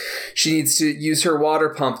she needs to use her water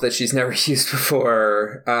pump that she's never used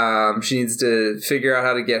before. She needs to figure out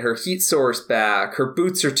how to get her heat source back. Her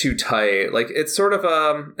boots are too tight. Like, it's sort of,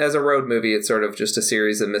 as a road movie, it's sort of just a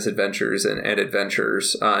series of misadventures and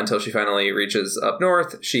adventures until she finally reaches up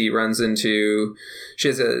north. She has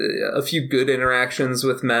a few good interactions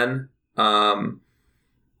with men.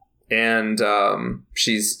 And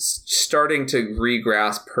she's starting to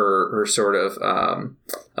re-grasp her sort of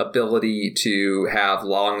ability to have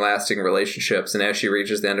long-lasting relationships. And as she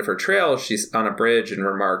reaches the end of her trail, she's on a bridge and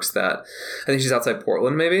remarks that, I think she's outside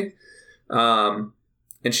Portland, maybe. And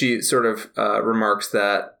she sort of remarks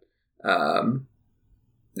that,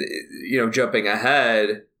 jumping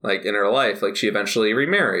ahead, like in her life, like she eventually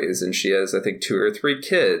remarries and she has, I think, 2 or 3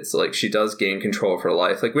 kids. Like, she does gain control of her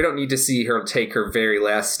life. Like, we don't need to see her take her very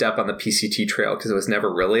last step on the PCT trail, because it was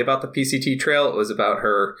never really about the PCT trail. It was about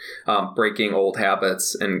her breaking old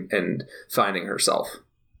habits and finding herself.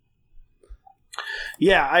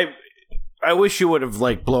 Yeah, I wish you would have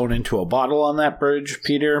like blown into a bottle on that bridge,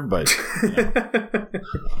 Peter, but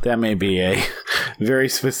that may be a very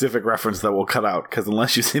specific reference that we'll cut out, because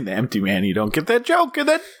unless you've seen The Empty Man, you don't get that joke, and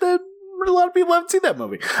that a lot of people haven't seen that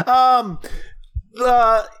movie. I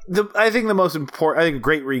think the most important, I think a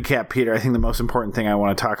great recap, Peter. I think the most important thing I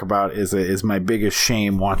want to talk about is my biggest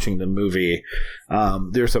shame watching the movie.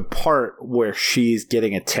 There's a part where she's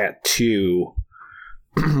getting a tattoo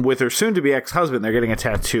with her soon-to-be ex-husband. They're getting a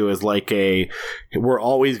tattoo as like we're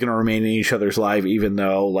always going to remain in each other's life, even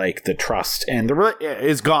though like the trust and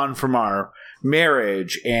is gone from our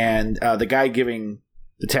marriage. And the guy giving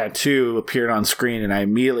the tattoo appeared on screen, and I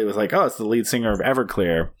immediately was like, oh, it's the lead singer of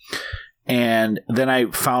Everclear. And then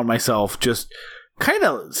I found myself just kind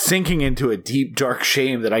of sinking into a deep, dark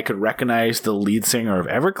shame that I could recognize the lead singer of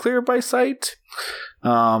Everclear by sight.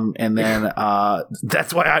 And then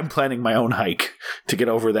that's why I'm planning my own hike to get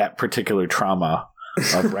over that particular trauma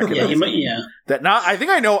of recognizing that. Not, I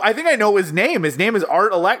think I know his name. His name is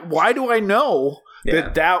Art Elect. Why do I know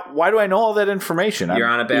that? Why do I know all that information? You're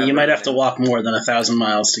on a bad. You might have to walk more than 1,000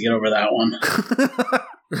 miles to get over that one.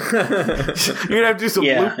 You're gonna have to do some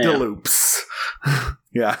loop-de-loops.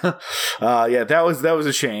 That was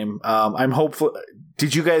a shame. I'm hopeful.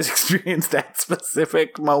 Did you guys experience that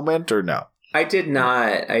specific moment or no? I did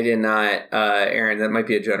not, Aaron. That might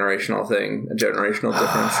be a generational thing. A generational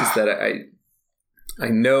difference is that I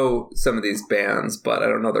know some of these bands, but I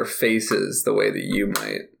don't know their faces the way that you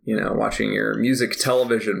might, watching your music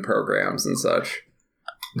television programs and such.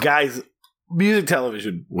 Guys, music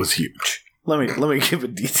television was huge. Let me give a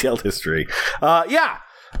detailed history. But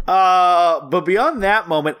beyond that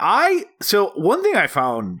moment, one thing I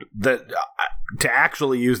found that to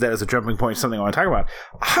actually use that as a jumping point, something I want to talk about.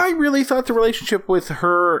 I really thought the relationship with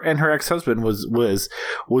her and her ex-husband was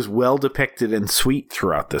well depicted and sweet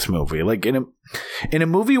throughout this movie. Like in a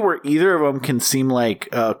movie where either of them can seem like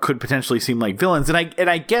could potentially seem like villains, and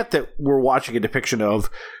I get that we're watching a depiction of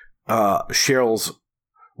Cheryl's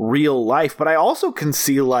real life, but I also can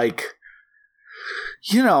see like,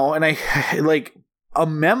 and I like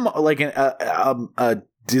a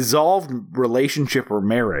dissolved relationship or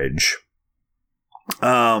marriage.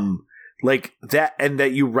 Like that, and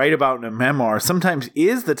that you write about in a memoir sometimes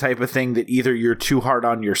is the type of thing that either you're too hard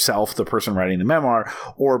on yourself, the person writing the memoir,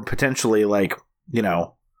 or potentially like,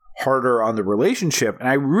 harder on the relationship. And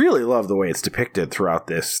I really love the way it's depicted throughout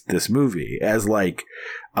this movie as like,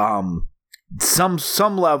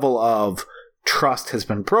 some level of trust has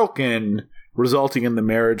been broken, resulting in the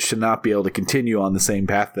marriage to not be able to continue on the same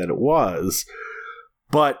path that it was.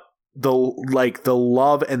 But the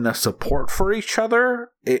love and the support for each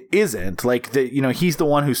other, it isn't like he's the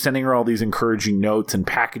one who's sending her all these encouraging notes and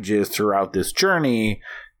packages throughout this journey,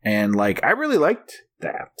 and like I really liked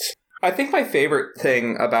that. I think my favorite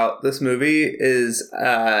thing about this movie is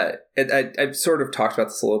I've sort of talked about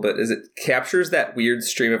this a little bit, is it captures that weird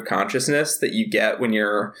stream of consciousness that you get when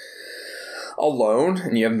you're alone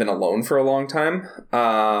and you haven't been alone for a long time,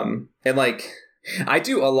 and like I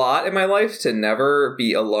do a lot in my life to never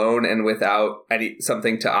be alone and without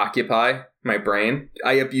something to occupy my brain.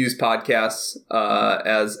 I abuse podcasts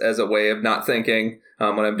as a way of not thinking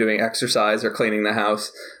when I'm doing exercise or cleaning the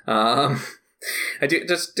house. I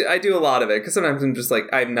do a lot of it because sometimes I'm just like,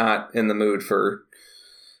 I'm not in the mood for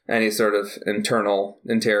any sort of internal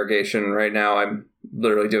interrogation right now. I'm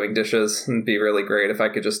literally doing dishes, and it'd be really great if I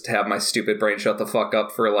could just have my stupid brain shut the fuck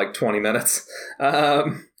up for like 20 minutes.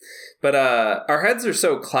 But our heads are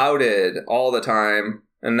so clouded all the time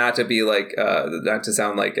and not to be like, not to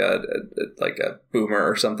sound like a boomer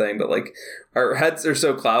or something, but like our heads are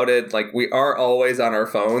so clouded. Like we are always on our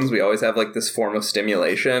phones. We always have like this form of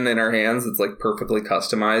stimulation in our hands that's like perfectly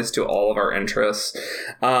customized to all of our interests.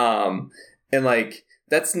 And like,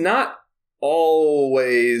 that's not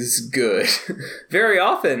always good. Very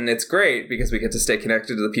often it's great because we get to stay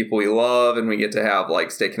connected to the people we love, and we get to have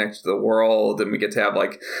like stay connected to the world, and we get to have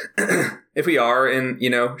like if we are in, you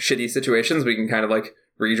know, shitty situations, we can kind of like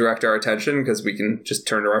redirect our attention because we can just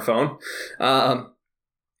turn to our phone.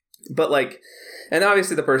 But like, and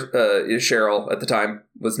obviously the person Cheryl at the time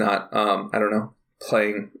was not I don't know,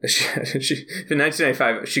 playing she in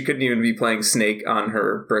 1995 she couldn't even be playing Snake on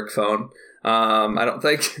her brick phone. I don't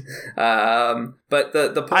think. But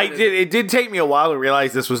the point it did take me a while to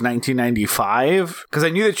realize this was 1995 because I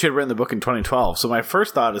knew that she had written the book in 2012. So my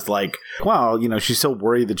first thought is like, well, you know, she's so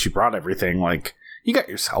worried that she brought everything. Like, you got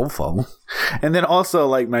your cell phone. And then also,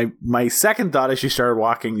 like, my second thought as she started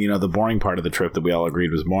walking, you know, the boring part of the trip that we all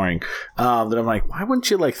agreed was boring, that I'm like, why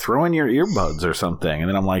wouldn't you, like, throw in your earbuds or something? And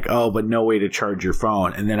then I'm like, oh, but no way to charge your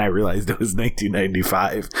phone. And then I realized it was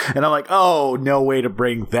 1995. And I'm like, oh, no way to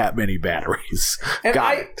bring that many batteries. And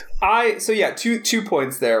got it. So yeah, two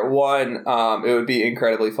points there. One, it would be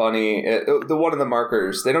incredibly funny. The one of the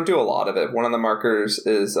markers, they don't do a lot of it. One of the markers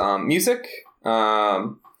is music.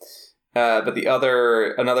 But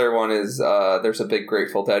another one is there's a big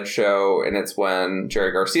Grateful Dead show, and it's when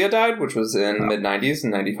Jerry Garcia died, which was in mid 90s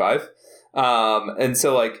in 95. And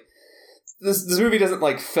so like this movie doesn't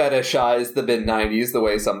like fetishize the mid 90s the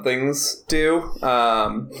way some things do.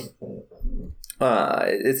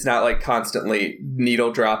 It's not like constantly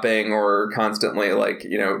needle dropping or constantly like,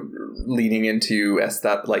 you know, leaning into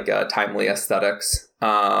timely aesthetics.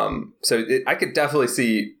 I could definitely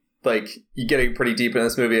see like you getting pretty deep in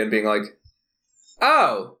this movie and being like,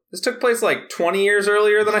 oh, this took place like 20 years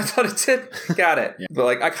earlier than I thought it did. Got it. Yeah. But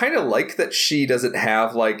like, I kind of like that she doesn't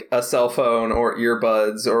have like a cell phone or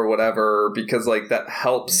earbuds or whatever, because like that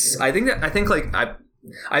helps. I think like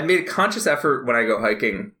I've made a conscious effort when I go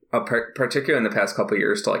hiking, particularly in the past couple of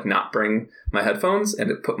years, to like not bring my headphones and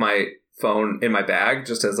to put my phone in my bag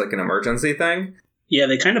just as like an emergency thing. Yeah,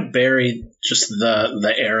 they kind of bury just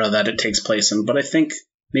the era that it takes place in, but I think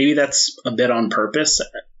maybe that's a bit on purpose,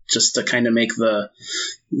 just to kind of make the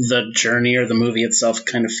journey or the movie itself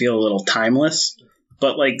kind of feel a little timeless.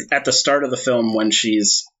 But like at the start of the film, when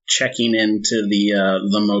she's checking into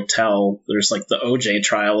the motel, there's like the OJ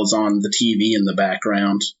trial is on the TV in the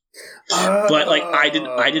background. But like I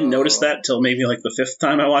didn't notice that till maybe like the fifth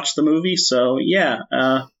time I watched the movie. So yeah,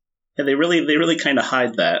 they really kind of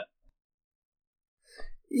hide that.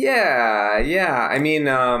 Yeah. I mean,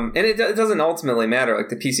 and it doesn't ultimately matter. Like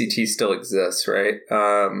the PCT still exists, right?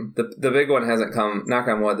 The big one hasn't come. Knock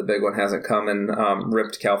on wood, the big one hasn't come and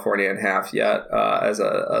ripped California in half yet. As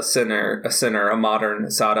a sinner, a modern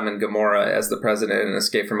Sodom and Gomorrah, as the president in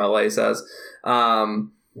Escape from LA says. The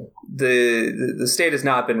state has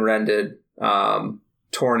not been rended,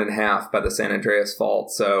 torn in half by the San Andreas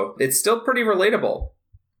Fault, so it's still pretty relatable.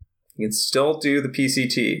 You can still do the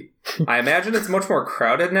PCT. I imagine it's much more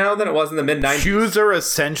crowded now than it was in the mid-90s. Shoes are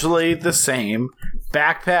essentially the same.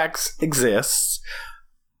 Backpacks exist.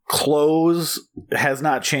 Clothes has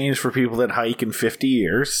not changed for people that hike in 50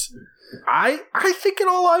 years. I think it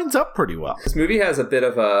all lines up pretty well. This movie has a bit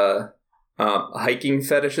of a hiking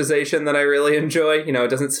fetishization that I really enjoy. You know, it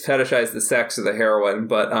doesn't fetishize the sex or the heroin,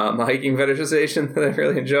 but hiking fetishization that I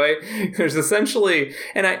really enjoy. There's essentially,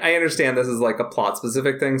 and I understand this is like a plot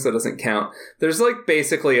specific thing, so it doesn't count. There's like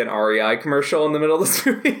basically an REI commercial in the middle of this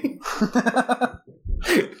movie.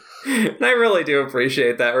 And I really do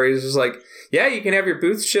appreciate that, where he's just like, yeah, you can have your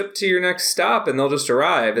boots shipped to your next stop and they'll just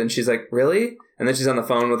arrive. And she's like, really? And then she's on the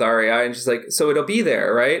phone with REI and she's like, so it'll be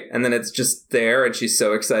there, right? And then it's just there and she's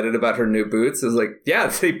so excited about her new boots. It's like, yeah,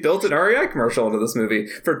 they built an REI commercial into this movie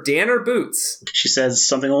for Danner boots. She says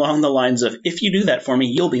something along the lines of, if you do that for me,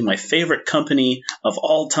 you'll be my favorite company of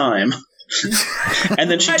all time.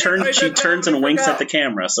 And then she turns and winks at the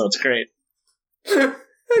camera, so it's great. Yeah.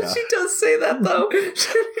 She does say that, though. She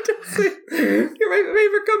does say, you're my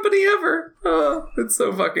favorite company ever. Oh, it's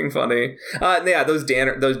so fucking funny. Yeah, those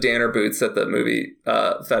Danner boots that the movie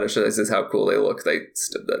fetishizes how cool they look.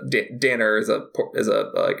 Danner is a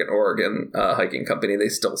like an Oregon hiking company. They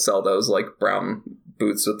still sell those like brown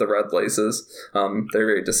boots with the red laces. They're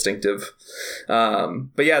very distinctive.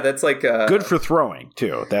 But yeah, that's like good for throwing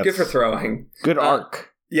too. That's good for throwing. Good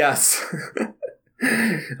arc. Yes.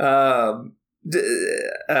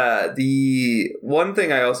 The one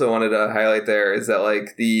thing I also wanted to highlight there is that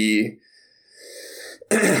like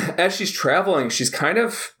as she's traveling, she's kind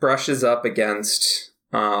of brushes up against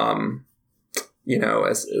as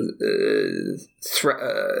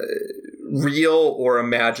real or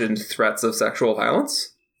imagined threats of sexual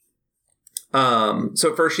violence. So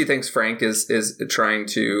at first she thinks Frank is trying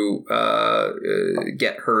to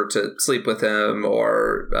get her to sleep with him,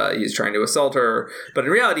 or he's trying to assault her. But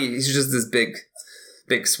in reality, he's just this big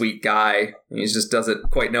sweet guy. He just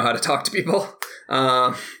doesn't quite know how to talk to people.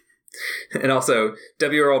 And also,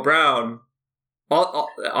 W. Earl Brown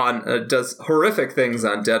does horrific things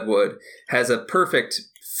on Deadwood, has a perfect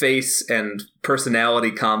face and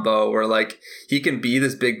personality combo where, like, he can be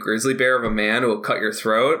this big grizzly bear of a man who will cut your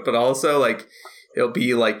throat, but also, like, he'll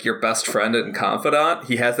be, like, your best friend and confidant.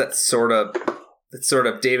 He has that sort of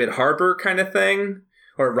David Harbour kind of thing.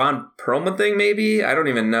 Or Ron Perlman thing, maybe? I don't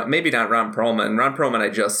even know. Maybe not Ron Perlman. Ron Perlman I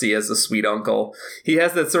just see as a sweet uncle. He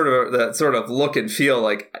has that sort of look and feel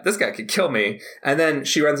like, this guy could kill me. And then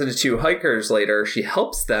she runs into two hikers later. She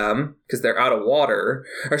helps them because they're out of water.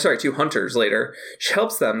 Or sorry, two hunters later. She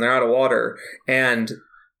helps them. They're out of water. And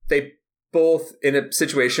they both, in a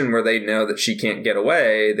situation where they know that she can't get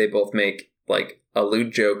away, they both make, like, a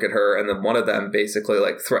lewd joke at her, and then one of them basically,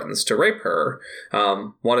 like, threatens to rape her.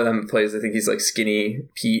 One of them plays, I think he's like Skinny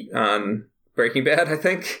Pete on Breaking Bad, I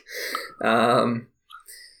think. And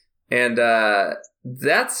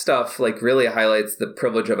that stuff, like, really highlights the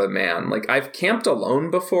privilege of a man. Like, I've camped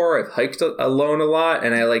alone before, I've hiked alone a lot,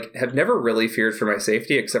 and I, like, have never really feared for my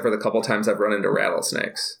safety except for the couple times I've run into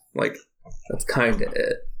rattlesnakes. Like, that's kind of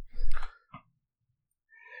it.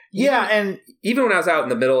 Yeah, and even when I was out in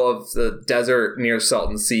the middle of the desert near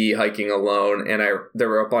Salton Sea hiking alone, and there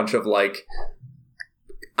were a bunch of, like,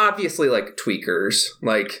 obviously, like, tweakers,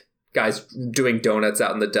 like guys doing donuts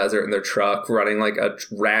out in the desert in their truck, running, like, a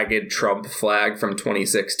ragged Trump flag from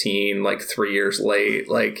 2016, like, 3 years late.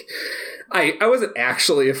 Like, I wasn't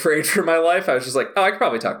actually afraid for my life. I was just like, oh, I could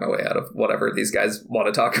probably talk my way out of whatever these guys want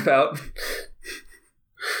to talk about.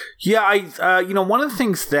 Yeah, one of the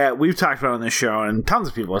things that we've talked about on this show, and tons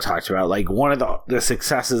of people have talked about, like, one of the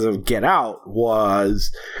successes of Get Out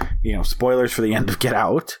was, spoilers for the end of Get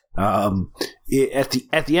Out. At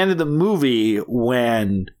the end of the movie,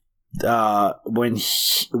 when the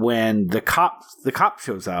cop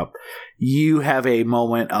shows up, you have a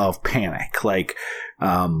moment of panic. Like,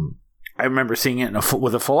 I remember seeing it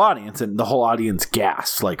with a full audience, and the whole audience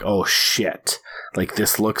gasped, like, oh shit, like,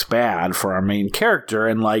 this looks bad for our main character.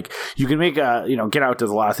 And, like, you can make Get Out does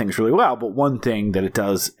a lot of things really well, but one thing that it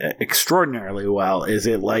does extraordinarily well is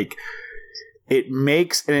it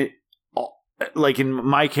makes it, like, in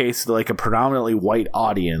my case, like, a predominantly white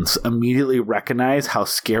audience immediately recognize how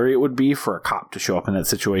scary it would be for a cop to show up in that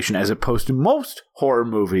situation, as opposed to most horror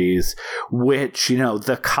movies, which,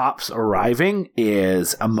 the cops arriving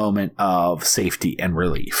is a moment of safety and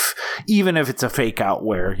relief, even if it's a fake out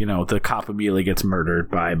where, the cop immediately gets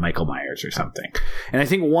murdered by Michael Myers or something. And I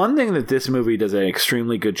think one thing that this movie does an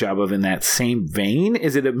extremely good job of in that same vein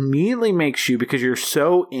is it immediately makes you, because you're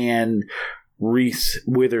so in Reese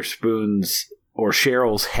Witherspoon's or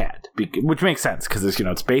Cheryl's head, which makes sense because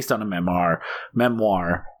it's based on a memoir,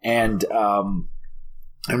 and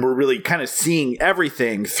we're really kind of seeing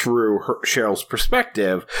everything through Cheryl's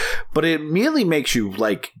perspective. But it immediately makes you,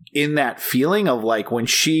 like, in that feeling of, like, when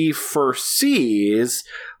she first sees,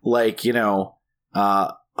 like,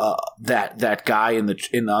 that guy on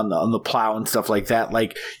the plow and stuff like that,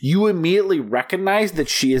 like, you immediately recognize that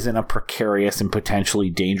she is in a precarious and potentially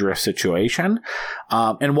dangerous situation.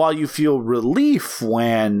 And while you feel relief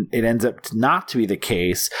when it ends up not to be the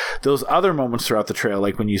case, those other moments throughout the trail,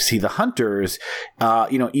 like when you see the hunters,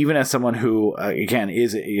 even as someone who, again,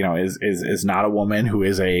 is not a woman, who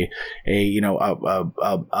is a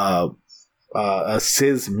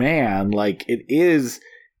cis man, like, it is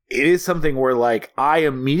something where, like, I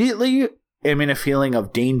immediately am in a feeling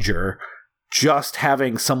of danger just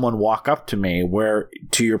having someone walk up to me, where,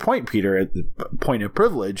 to your point, Peter, at the point of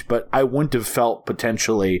privilege, but I wouldn't have felt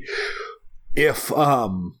potentially if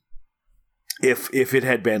it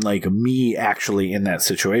had been, like, me actually in that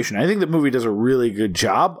situation. I think the movie does a really good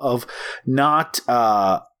job of not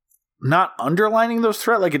underlining those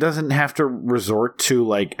threats. Like, it doesn't have to resort to,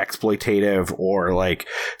 like, exploitative or, like,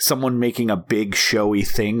 someone making a big showy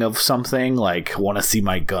thing of something, like, want to see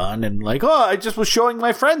my gun, and, like, oh, I just was showing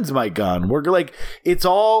my friends my gun. We're like, it's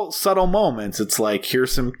all subtle moments. It's like,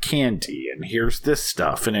 here's some candy and here's this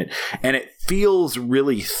stuff, and it feels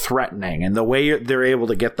really threatening. And the way they're able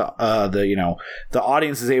to get the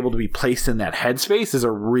audience is able to be placed in that headspace is a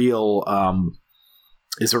real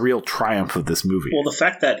triumph of this movie. Well, the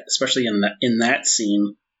fact that, especially in that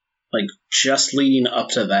scene, like, just leading up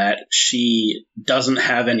to that, she doesn't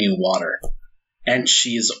have any water. and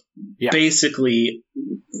she's basically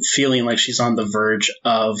feeling like she's on the verge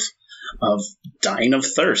of dying of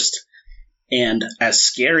thirst. And as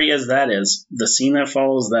scary as that is, the scene that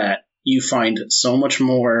follows that, you find so much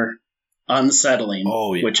more unsettling,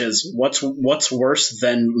 which is what's worse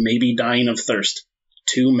than maybe dying of thirst?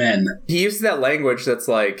 Two men. He uses that language that's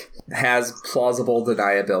like, has plausible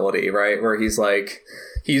deniability, right? Where he's like,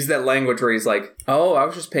 he used that language where he's like, oh, I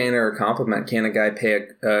was just paying her a compliment. Can't a guy pay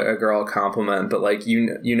a girl a compliment? But like,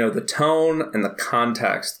 you know, the tone and the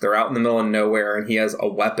context, they're out in the middle of nowhere and he has a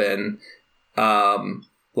weapon,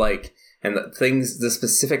 like, and the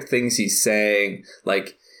specific things he's saying,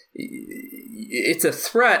 like, it's a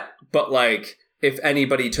threat, but like, if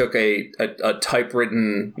anybody took a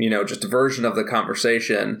typewritten, you know, just a version of the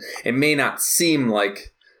conversation, it may not seem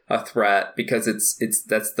like a threat because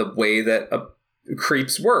that's the way that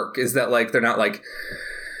creeps work, is that like, they're not like,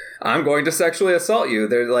 I'm going to sexually assault you.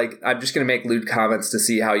 They're like, I'm just going to make lewd comments to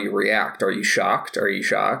see how you react. Are you shocked? Are you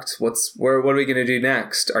shocked? What are we going to do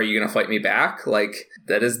next? Are you going to fight me back? Like,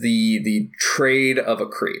 that is the trade of a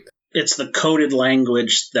creep. It's the coded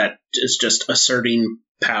language that is just asserting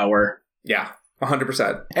power. Yeah,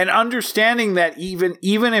 100%. And understanding that even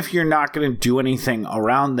if you're not going to do anything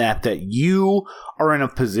around that you are in a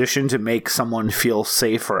position to make someone feel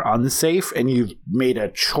safe or unsafe, and you've made a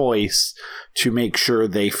choice to make sure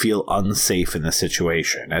they feel unsafe in the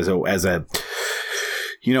situation as a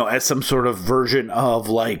you know, as some sort of version of,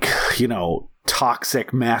 like, you know,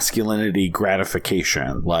 toxic masculinity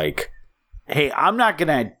gratification. Like, hey, I'm not going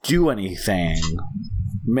to do anything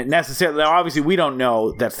necessarily. Obviously, we don't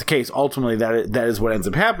know that's the case. Ultimately, that is what ends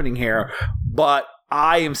up happening here. But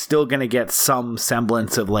I am still going to get some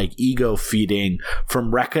semblance of, like, ego feeding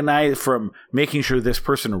from making sure this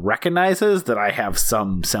person recognizes that I have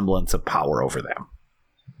some semblance of power over them.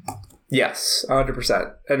 Yes,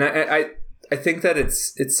 100%. And I think that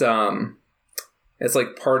it's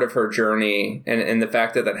like part of her journey, and the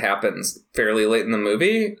fact that happens fairly late in the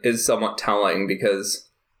movie is somewhat telling, because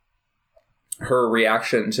her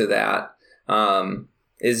reaction to that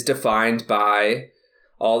is defined by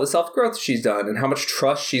all the self-growth she's done and how much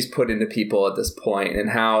trust she's put into people at this point, and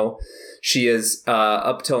how she has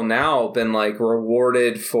up till now been like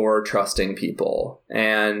rewarded for trusting people,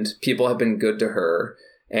 and people have been good to her.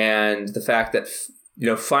 And the fact that, you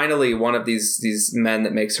know, finally one of these men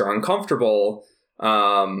that makes her uncomfortable,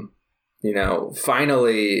 you know,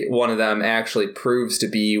 finally one of them actually proves to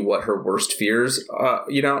be what her worst fears,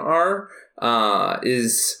 you know, are,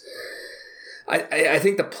 is, I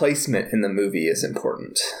think the placement in the movie is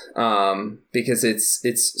important, because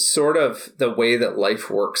it's sort of the way that life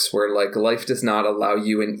works, where like life does not allow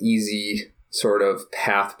you an easy sort of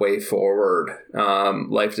pathway forward.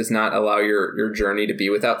 Life does not allow your journey to be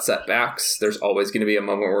without setbacks. There's always going to be a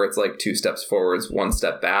moment where it's like 2 steps forwards, 1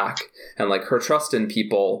 step back. And like her trust in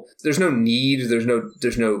people, there's no need, there's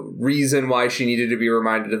no reason why she needed to be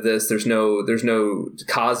reminded of this. There's no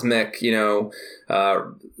cosmic, you know,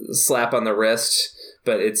 slap on the wrist,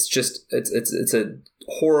 but it's just, it's a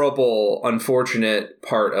horrible, unfortunate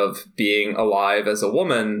part of being alive as a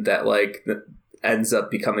woman that like ends up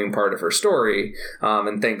becoming part of her story.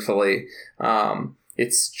 And thankfully,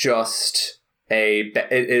 it's just a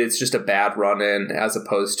bad run-in, as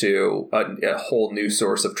opposed to a whole new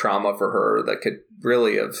source of trauma for her that could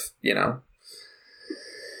really have, you know,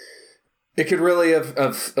 it could really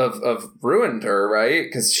have ruined her, right?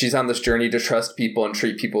 Because she's on this journey to trust people and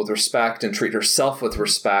treat people with respect and treat herself with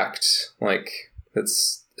respect. Like,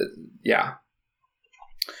 yeah.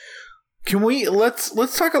 Can we let's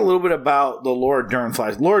talk a little bit about the Laura Dern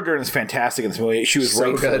flash. Laura Dern is fantastic in this movie. She was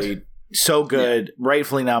so good,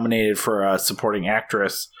 rightfully nominated for a supporting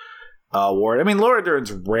actress award. I mean, Laura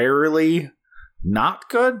Dern's rarely not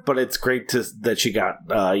good, but it's great that she got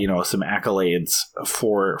you know, some accolades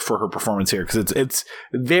for her performance here, because it's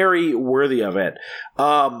very worthy of it.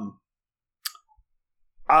 I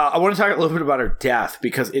want to talk a little bit about her death,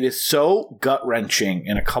 because it is so gut-wrenching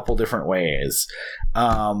in a couple different ways.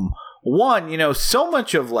 One, you know, so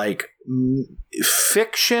much of like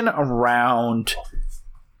fiction around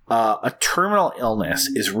a terminal illness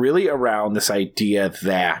is really around this idea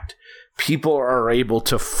that people are able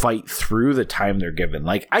to fight through the time they're given.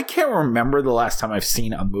 Like, I can't remember the last time I've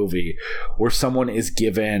seen a movie where someone is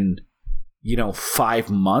given, you know, 5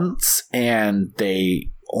 months and they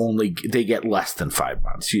get less than 5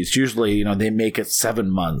 months. It's usually, you know, they make it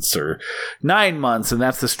 7 months or 9 months, and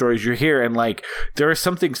that's the stories you hear. And like, there is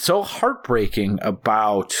something so heartbreaking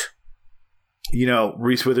about,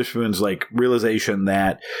 Reese Witherspoon's like realization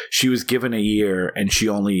that she was given a year and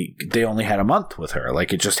they only had a month with her.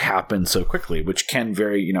 Like, it just happened so quickly, which can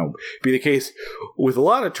very, be the case with a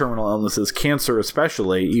lot of terminal illnesses, cancer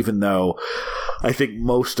especially, even though I think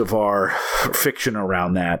most of our fiction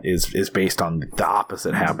around that is based on the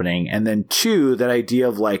opposite happening. And then two, that idea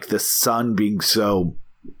of like the son being so,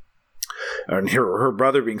 and her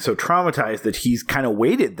brother being so traumatized that he's kind of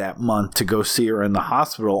waited that month to go see her in the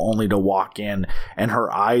hospital, only to walk in and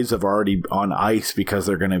her eyes have already on ice because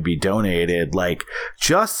they're going to be donated. Like,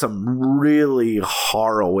 just some really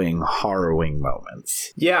harrowing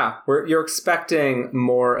moments. Yeah, you're expecting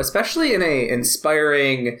more, especially in a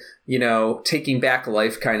inspiring, taking back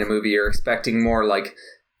life kind of movie. You're expecting more like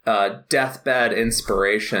deathbed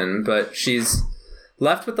inspiration, but she's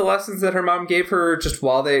left with the lessons that her mom gave her just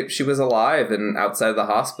while she was alive and outside of the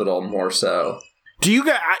hospital, more so. Do you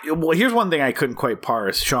guys? Well, here's one thing I couldn't quite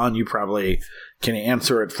parse. Sean, you probably can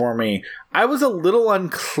answer it for me. I was a little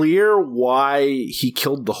unclear why he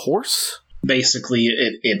killed the horse. Basically,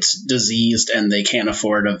 it's diseased and they can't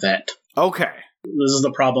afford a vet. Okay. This is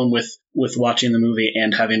the problem with watching the movie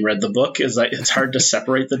and having read the book, is that it's hard to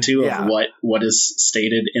separate the two of what is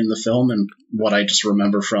stated in the film and what I just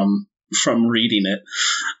remember from reading it.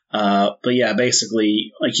 But yeah,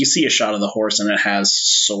 basically, like, you see a shot of the horse and it has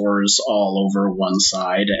sores all over one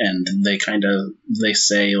side, and they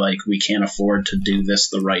say, like, we can't afford to do this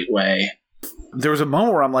the right way. There was a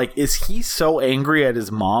moment where I'm like, is he so angry at his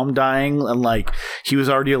mom dying and like he was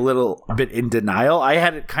already a little bit in denial? I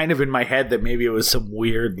had it kind of in my head that maybe it was some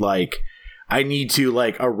weird, like, I need to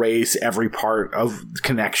like erase every part of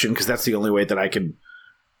connection because that's the only way that I can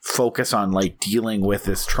focus on like dealing with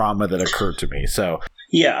this trauma that occurred to me. So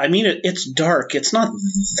yeah, I mean, it's dark. It's not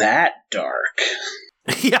that dark.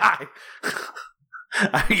 Yeah,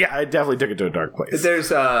 I definitely took it to a dark place. There's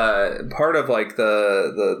part of like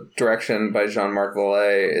the direction by Jean-Marc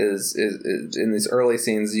Vallée is in these early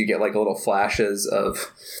scenes you get like little flashes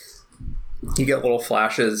of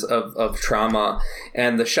trauma,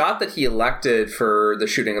 and the shot that he elected for the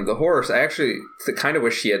shooting of the horse, I actually kind of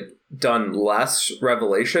wish he had done less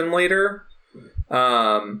revelation later,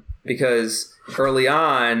 because early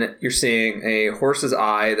on you're seeing a horse's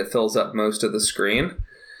eye that fills up most of the screen,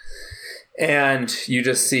 and you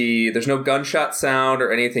just see there's no gunshot sound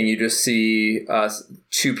or anything. You just see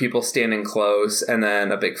two people standing close and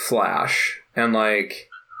then a big flash, and like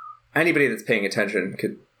anybody that's paying attention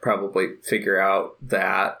could probably figure out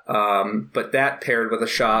that. But that paired with a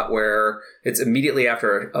shot where it's immediately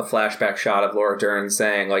after a flashback shot of Laura Dern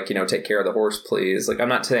saying, like, take care of the horse, please. Like, I'm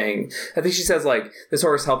not saying, I think she says, like, this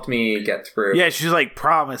horse helped me get through. Yeah, she's like,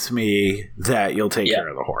 promise me that you'll take care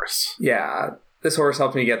of the horse. Yeah, this horse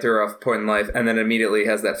helped me get through a rough point in life, and then immediately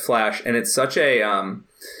has that flash. And it's such a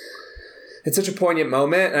poignant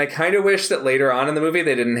moment, and I kind of wish that later on in the movie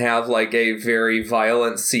they didn't have like a very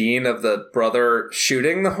violent scene of the brother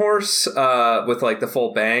shooting the horse with like the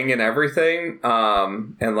full bang and everything,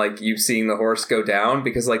 and like you seeing the horse go down,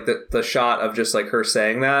 because like the shot of just like her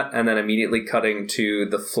saying that and then immediately cutting to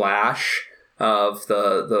the flash of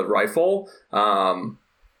the rifle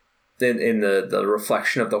in the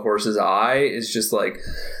reflection of the horse's eye is just like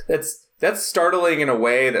that's startling in a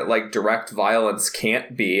way that like direct violence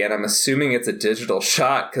can't be, and I'm assuming it's a digital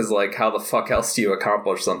shot because like how the fuck else do you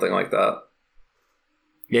accomplish something like that?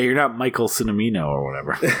 Yeah, you're not Michael Cinnamino or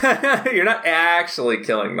whatever. You're not actually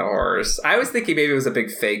killing the horse. I was thinking maybe it was a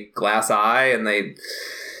big fake glass eye and they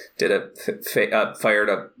did fired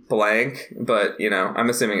a blank, but I'm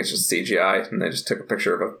assuming it's just CGI and they just took a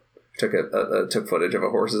picture of took footage of a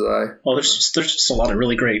horse's eye. Well, there's just a lot of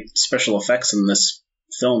really great special effects in this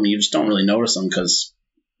film. You just don't really notice them because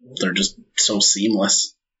they're just so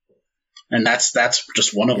seamless, and that's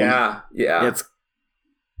just one of them. Yeah,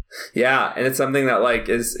 and it's something that like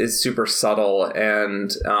is super subtle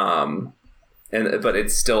and but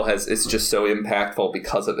it still it's just so impactful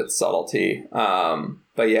because of its subtlety.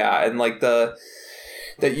 But yeah, and like that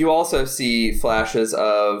you also see flashes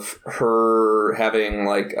of her having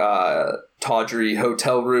like tawdry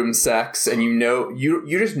hotel room sex, and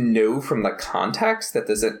you just know from the context that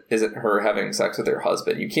this isn't her having sex with her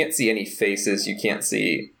husband. You can't see any faces. You can't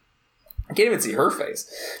even see her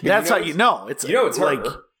face. That's how you know it's like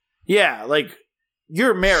her. Yeah, like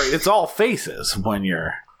you're married. It's all faces when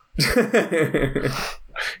you're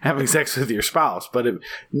having sex with your spouse, but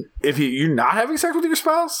if you're not having sex with your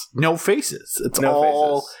spouse, no faces. It's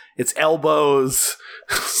it's elbows,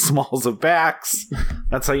 smalls of backs.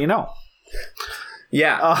 That's how you know.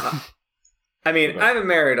 Yeah. I mean, I've been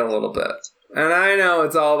married a little bit. And I know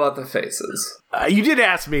it's all about the faces. You did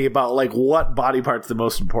ask me about, like, what body part's the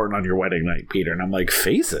most important on your wedding night, Peter. And I'm like,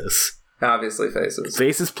 faces. Obviously faces.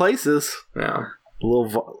 Faces, places. Yeah. A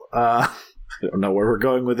little, I don't know where we're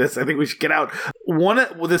going with this. I think we should get out.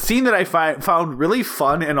 The scene that I found really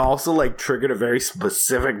fun and also, like, triggered a very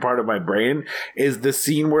specific part of my brain is the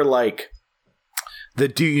scene where, like, the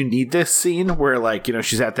 "do you need this" scene where, like, you know,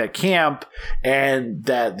 she's at that camp and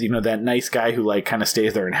that, you know, that nice guy who, like, kind of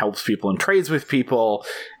stays there and helps people and trades with people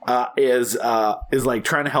is like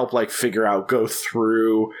trying to help, like, go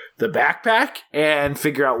through the backpack and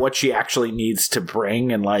figure out what she actually needs to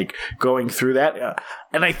bring and, like, going through that.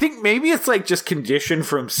 And I think maybe it's, like, just conditioned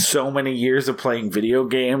from so many years of playing video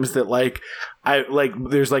games that, like,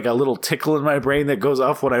 there's, like, a little tickle in my brain that goes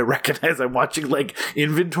off when I recognize I'm watching, like,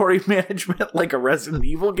 inventory management, like a Resident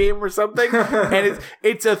Evil game or something. And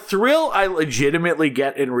it's a thrill I legitimately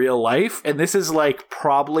get in real life. And this is, like,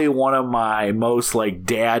 probably one of my most, like,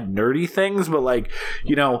 dad nerdy things. But, like,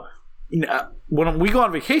 you know, when we go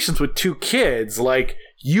on vacations with 2 kids, like,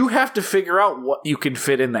 you have to figure out what you can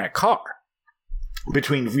fit in that car.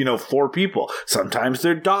 Between, you know, 4 people. Sometimes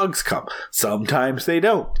their dogs come. Sometimes they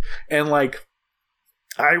don't. And, like,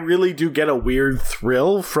 I really do get a weird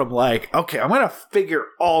thrill from, like, okay, I'm going to figure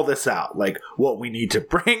all this out. Like, what we need to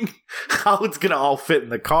bring, how it's going to all fit in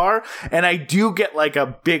the car. And I do get, like,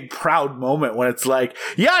 a big proud moment when it's like,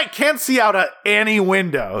 yeah, I can't see out of any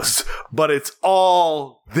windows, but it's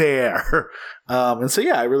all there. And so,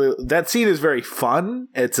 yeah, that scene is very fun.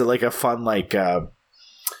 It's like a fun, like,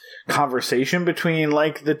 conversation between,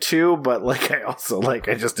 like, the two, but, like, I also, like,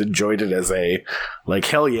 I just enjoyed it as a, like,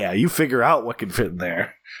 hell yeah, you figure out what can fit in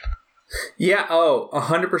there. Yeah,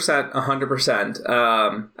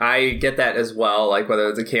 100%. I get that as well, like, whether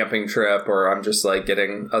it's a camping trip or I'm just, like,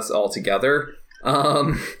 getting us all together.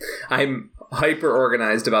 I'm hyper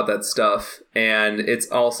organized about that stuff, and it's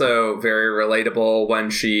also very relatable when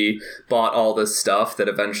she bought all this stuff that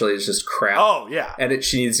eventually is just crap. Oh yeah, and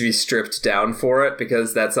she needs to be stripped down for it,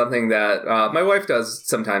 because that's something that my wife does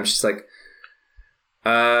sometimes. She's like,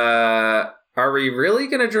 are we really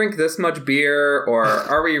going to drink this much beer, or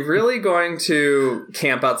are we really going to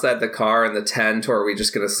camp outside the car in the tent, or are we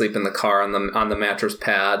just going to sleep in the car on the mattress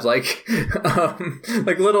pad? Like,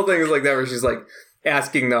 like little things like that where she's like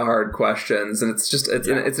asking the hard questions, and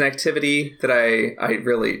it's an activity that I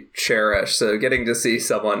really cherish. So getting to see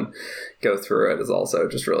someone go through it is also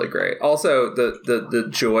just really great. Also, the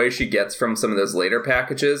joy she gets from some of those later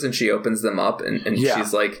packages, and she opens them up and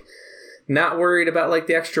she's like not worried about, like,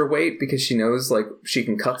 the extra weight, because she knows, like, she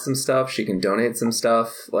can cut some stuff, she can donate some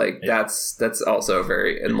stuff. Like, that's also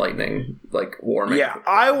very enlightening, like, warming. Yeah,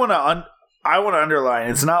 I want to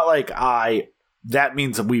underline, it's not like that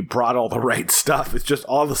means that we brought all the right stuff. It's just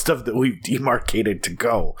all the stuff that we've demarcated to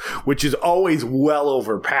go, which is always well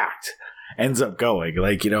overpacked, ends up going.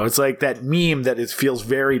 Like, you know, it's like that meme that feels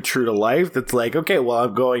very true to life. That's like, okay, well,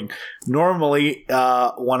 I'm going normally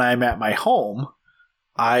when I'm at my home,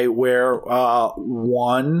 I wear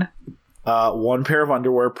one pair of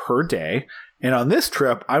underwear per day. And on this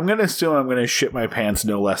trip, I'm going to assume I'm going to shit my pants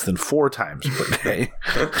no less than 4 times per day,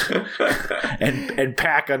 and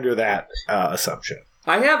pack under that assumption.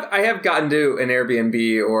 I have gotten to an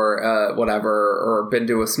Airbnb or whatever, or been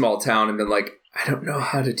to a small town and been like, I don't know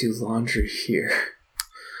how to do laundry here.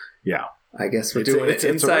 Yeah, I guess we're doing it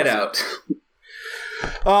inside out.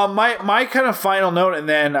 My kind of final note, and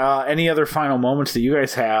then any other final moments that you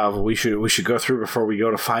guys have, we should go through before we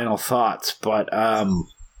go to final thoughts. But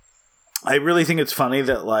I really think it's funny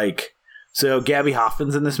that, like, so Gabby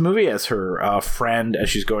Hoffman's in this movie as her friend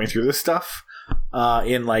as she's going through this stuff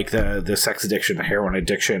in, like, the sex addiction, the heroin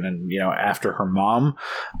addiction, and, you know, after her mom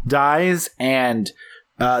dies. And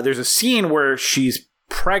there's a scene where she's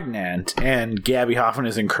pregnant and Gabby Hoffman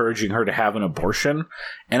is encouraging her to have an abortion.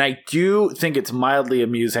 And I do think it's mildly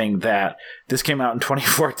amusing that this came out in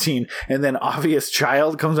 2014 and then Obvious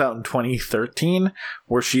Child comes out in 2013,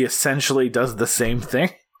 where she essentially does the same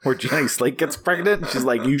thing. Where Jenny Slate gets pregnant, and she's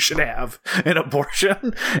like, "You should have an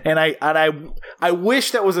abortion." And I wish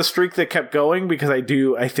that was a streak that kept going, because I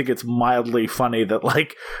think it's mildly funny that,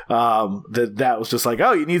 like, that was just like,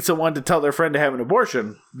 oh, you need someone to tell their friend to have an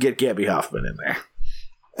abortion, get Gabby Hoffman in there.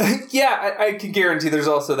 Yeah, I can guarantee there's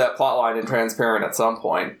also that plot line in Transparent at some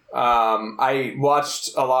point. I watched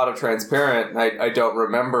a lot of Transparent. I don't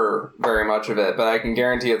remember very much of it, but I can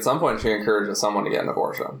guarantee at some point she encourages someone to get an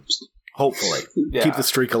abortion. Hopefully. Yeah. Keep the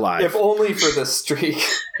streak alive. If only for the streak.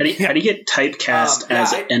 How do you get typecast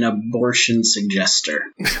as an abortion suggester?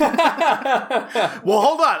 Well,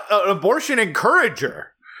 hold on. An abortion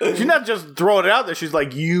encourager. She's not just throwing it out there. She's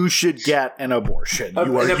like, you should get an abortion. An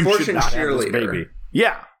abortion you should not have this cheerleader. baby.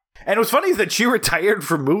 Yeah. And what's funny is that she retired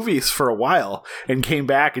from movies for a while and came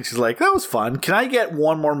back, and she's like, that was fun. Can I get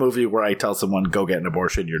one more movie where I tell someone, go get an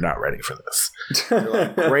abortion? You're not ready for this. You're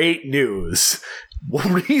like, great news.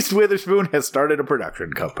 Reese Witherspoon has started a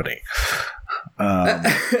production company. Do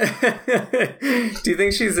you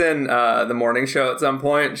think she's in the morning show at some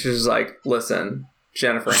point? She's just like, listen,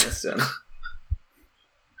 Jennifer Aniston.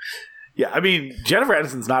 Yeah, I mean, Jennifer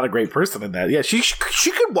Aniston's not a great person in that. Yeah, she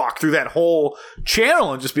could walk through that whole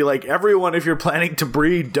channel and just be like, everyone, if you're planning to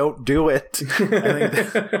breed, don't do it. I think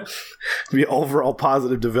that would be overall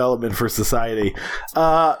positive development for society.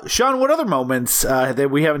 Sean, what other moments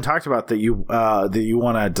that we haven't talked about that you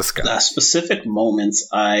want to discuss? Specific moments,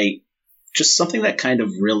 just something that kind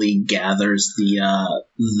of really gathers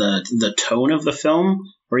the tone of the film,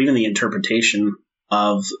 or even the interpretation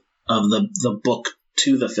of the book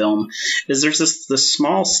to the film, is there's this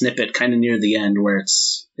small snippet kind of near the end where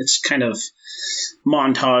it's kind of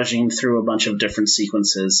montaging through a bunch of different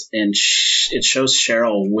sequences, and it shows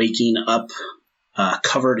Cheryl waking up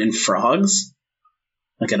covered in frogs.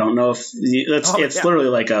 Like, I don't know if it's literally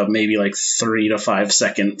like a maybe like 3 to 5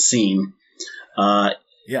 second scene.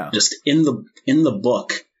 Just in the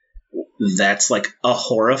book, that's like a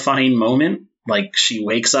horrifying moment. Like, she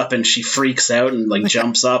wakes up and she freaks out and like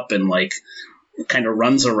jumps up and like kind of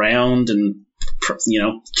runs around and,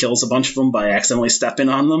 kills a bunch of them by accidentally stepping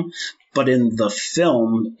on them. But in the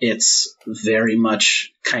film, it's very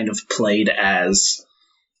much kind of played as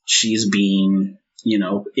she's being,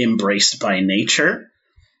 embraced by nature.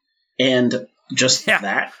 And just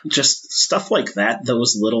stuff like that,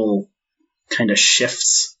 those little kind of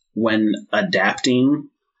shifts when adapting,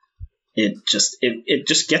 it just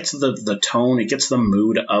gets the tone, it gets the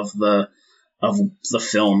mood of the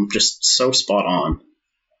film just so spot on.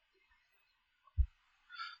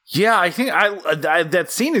 Yeah, I think I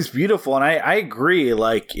that scene is beautiful, and I agree.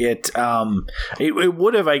 Like, it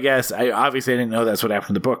would have, I guess. Obviously I didn't know that's what happened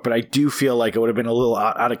in the book, but I do feel like it would have been a little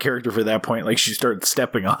out of character for that point. Like, she started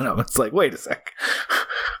stepping on him. It's like, wait a sec.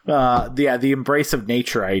 The embrace of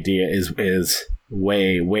nature idea is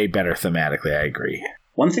way better thematically. I agree.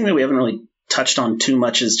 One thing that we haven't really touched on too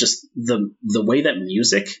much is just the way that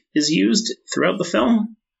music is used throughout the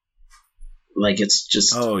film. Like, it's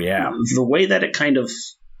just the way that it kind of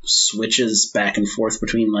switches back and forth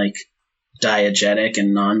between like diegetic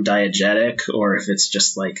and non-diegetic, or if it's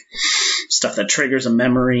just like stuff that triggers a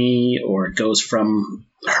memory, or it goes from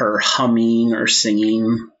her humming or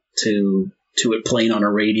singing to it playing on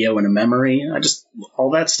a radio in a memory. All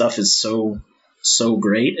that stuff is so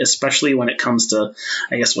great, especially when it comes to,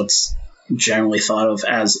 I guess, what's generally thought of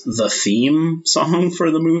as the theme song for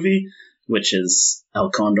the movie, which is El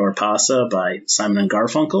Condor Pasa by Simon and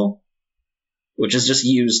Garfunkel, which is just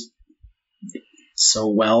used so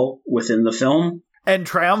well within the film. And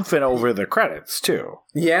triumphant over the credits, too.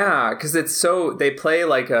 Yeah, because they play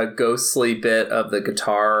like a ghostly bit of the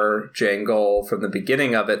guitar jangle from the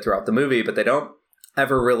beginning of it throughout the movie, but they don't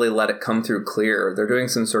ever really let it come through clear. They're doing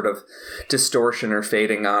some sort of distortion or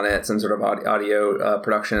fading on it, some sort of audio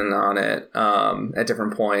production on it at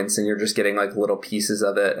different points, and you're just getting like little pieces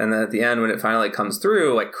of it. And then at the end, when it finally comes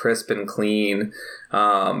through, like crisp and clean,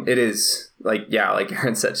 it is like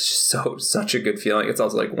Aaron said, such a good feeling. It's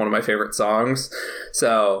also like one of my favorite songs.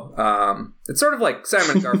 So it's sort of like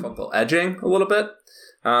Simon and Garfunkel edging a little bit.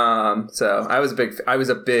 So I was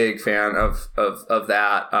a big fan of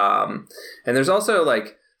that. And there's also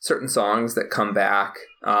like certain songs that come back,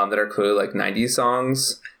 that are clearly like 90s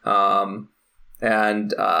songs.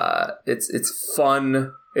 And it's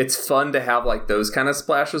fun. It's fun to have like those kind of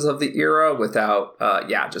splashes of the era without,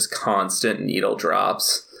 just constant needle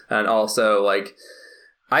drops. And also, like,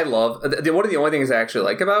 I love one of the only things I actually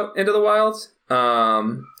like about Into the Wild,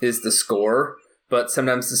 is the score. But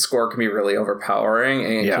sometimes the score can be really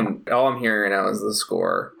overpowering, and all I'm hearing right now is the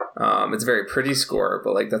score. It's a very pretty score,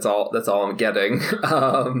 but like that's all I'm getting.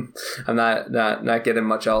 I'm not getting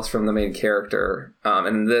much else from the main character. And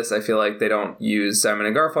in this, I feel like they don't use Simon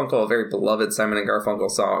and Garfunkel, a very beloved Simon and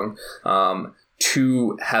Garfunkel song,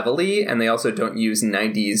 too heavily, and they also don't use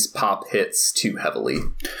 90s pop hits too heavily.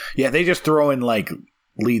 Yeah, they just throw in like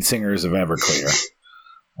lead singers of Everclear.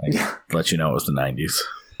 Let you know it was the 90s.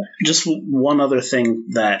 Just one other thing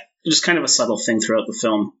that, just kind of a subtle thing throughout the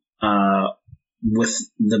film, with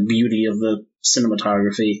the beauty of the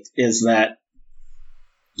cinematography, is that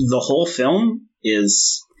the whole film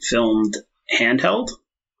is filmed handheld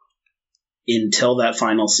until that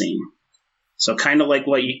final scene. So kind of like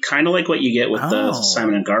what you get with the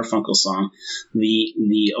Simon and Garfunkel song.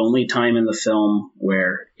 The only time in the film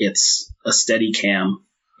where it's a steady cam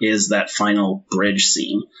is that final bridge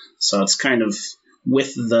scene. So it's kind of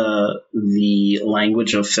with the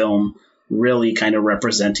language of film really kind of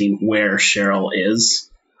representing where Cheryl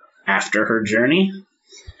is after her journey.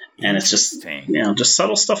 And it's just, just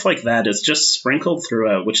subtle stuff like that is just sprinkled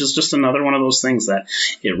throughout, which is just another one of those things that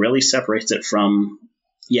it really separates it from,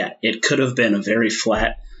 it could have been a very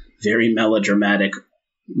flat, very melodramatic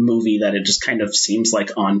movie that it just kind of seems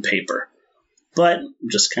like on paper. But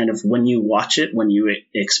just kind of when you watch it, when you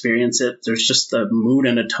experience it, there's just a mood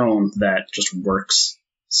and a tone that just works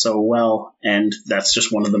so well. And that's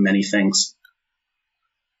just one of the many things.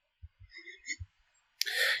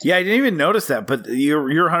 Yeah, I didn't even notice that, but you're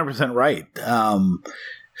 100% right.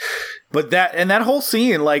 But that whole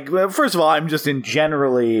scene, like, first of all, I'm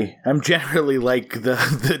generally like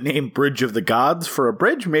the name Bridge of the Gods for a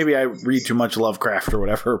bridge. Maybe I read too much Lovecraft or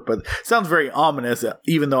whatever, but it sounds very ominous,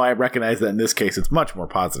 even though I recognize that in this case it's much more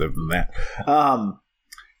positive than that.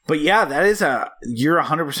 But yeah, you're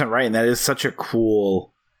 100% right, and that is such a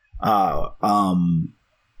cool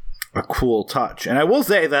touch. And I will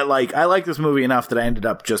say that, like, I like this movie enough that I ended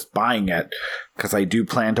up just buying it because I do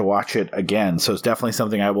plan to watch it again. So it's definitely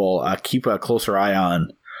something I will keep a closer eye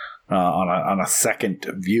on a second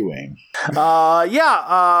viewing. I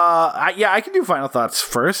can do final thoughts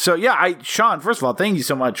first. So Sean, first of all, thank you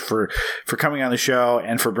so much for coming on the show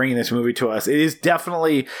and for bringing this movie to us. It is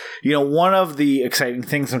definitely, one of the exciting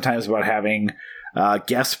things sometimes about having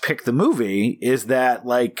guests pick the movie is that,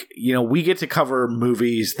 like, we get to cover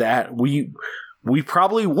movies that we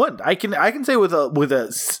probably wouldn't. I can say with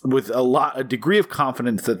a degree of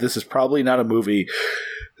confidence that this is probably not a movie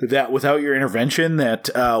that, without your intervention, that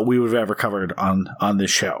we would have ever covered on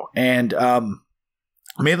this show. And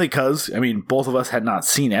mainly because, both of us had not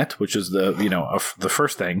seen it, which is the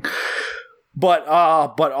first thing. But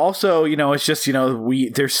also, it's just, we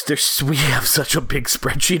have such a big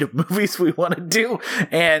spreadsheet of movies we want to do.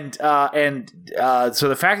 And so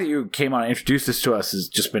the fact that you came on and introduced this to us has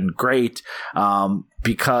just been great.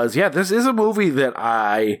 Because this is a movie that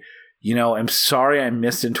I'm sorry I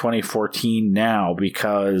missed in 2014 now,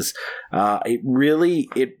 because it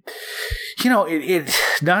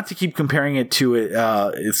not to keep comparing it to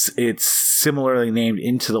it's similarly named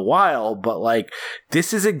Into the Wild, but like,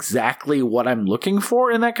 this is exactly what I'm looking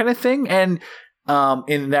for in that kind of thing. And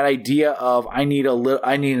in that idea of I need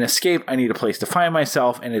an escape, I need a place to find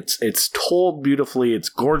myself, and it's told beautifully, it's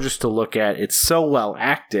gorgeous to look at, it's so well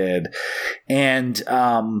acted, and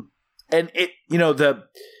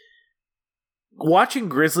watching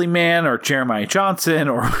Grizzly Man or Jeremiah Johnson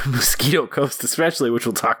or Mosquito Coast especially, which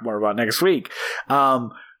we'll talk more about next week,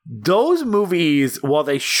 those movies, while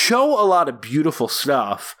they show a lot of beautiful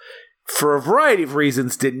stuff, for a variety of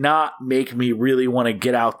reasons, did not make me really want to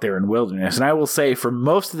get out there in wilderness. And I will say, for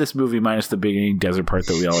most of this movie, minus the beginning desert part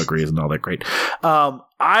that we all agree isn't all that great,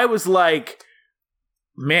 I was like,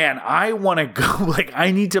 man, I want to go, like, I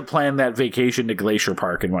need to plan that vacation to Glacier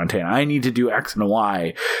Park in Montana. I need to do X and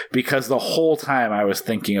Y, because the whole time I was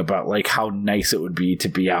thinking about, like, how nice it would be to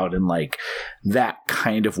be out in, like, that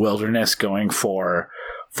kind of wilderness going for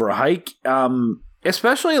a hike.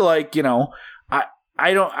 Especially, like,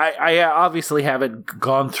 I obviously haven't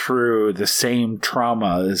gone through the same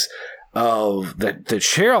traumas of that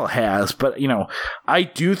Cheryl has, but I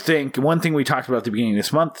do think one thing we talked about at the beginning of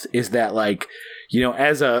this month is that, like,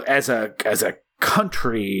 as a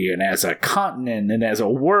country and as a continent and as a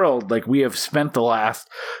world, like, we have spent the last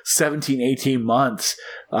 17, 18 months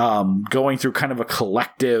going through kind of a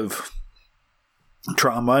collective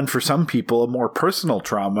trauma, and for some people a more personal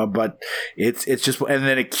trauma, but it's just, and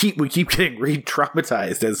then we keep getting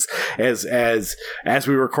re-traumatized as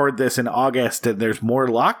we record this in August, and there's more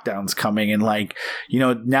lockdowns coming, and, like,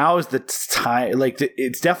 now is the time, like,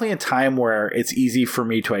 it's definitely a time where it's easy for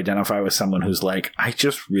me to identify with someone who's like, I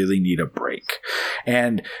just really need a break.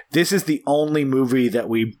 And this is the only movie that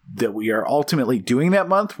we are ultimately doing that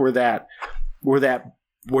month where that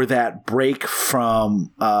break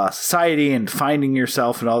from society and finding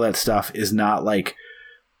yourself and all that stuff is not, like,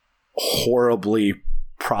 horribly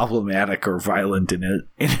problematic or violent in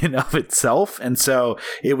and of itself. And so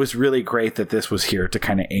it was really great that this was here to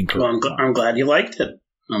kind of anchor. Well, I'm glad you liked it.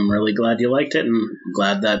 I'm really glad you liked it, and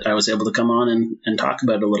glad that I was able to come on and talk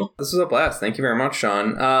about it a little. This was a blast. Thank you very much,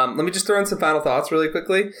 Sean. Let me just throw in some final thoughts really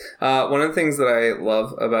quickly. One of the things that I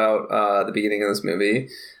love about the beginning of this movie,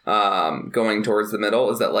 going towards the middle,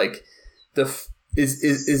 is that, like,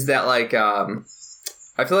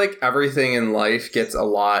 I feel like everything in life gets a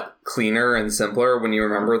lot cleaner and simpler when you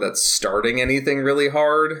remember that starting anything really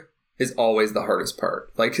hard is always the hardest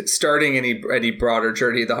part. Like starting any broader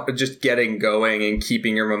journey, just getting going and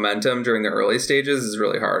keeping your momentum during the early stages is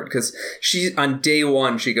really hard. Because on day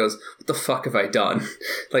one, she goes, "What the fuck have I done?"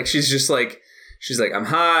 Like she's like, "I'm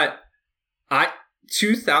hot.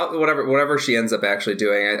 2,000 whatever she ends up actually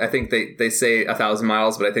doing. I think they say 1,000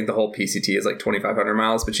 miles, but I think the whole PCT is like 2,500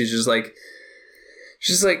 miles. But she's like,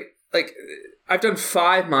 I've done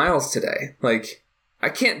 5 miles today. Like I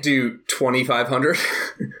can't do 2,500.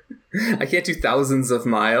 I can't do thousands of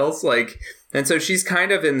miles. Like, and so she's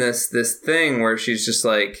kind of in this thing where she's just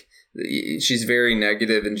like, she's very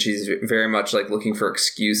negative and she's very much like looking for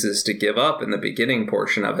excuses to give up in the beginning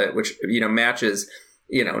portion of it, which, matches,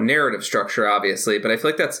 narrative structure, obviously. But I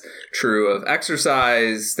feel like that's true of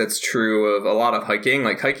exercise. That's true of a lot of hiking.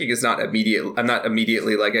 Like hiking is not immediate. I'm not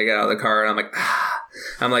immediately like I get out of the car and I'm like,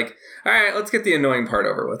 I'm like, all right, let's get the annoying part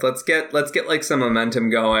over with. Let's get like some momentum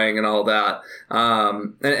going and all that.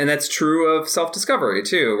 And that's true of self-discovery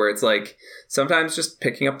too, where it's like sometimes just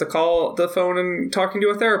picking up the phone and talking to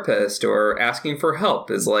a therapist or asking for help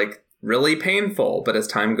is like really painful. But as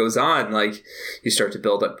time goes on, like you start to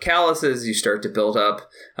build up calluses, you start to build up,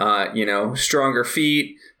 stronger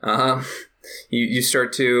feet. You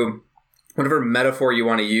start to, whatever metaphor you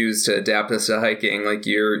want to use to adapt this to hiking, like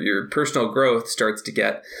your personal growth starts to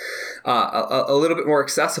get a little bit more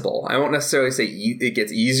accessible. I won't necessarily say it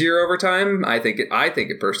gets easier over time. I think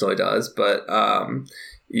it personally does, but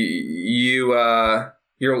your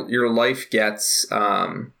life gets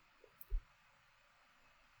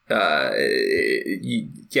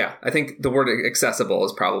I think the word accessible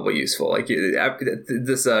is probably useful. Like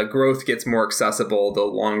this growth gets more accessible the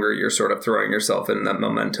longer you're sort of throwing yourself in that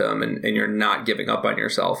momentum and you're not giving up on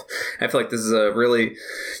yourself. I feel like this is a really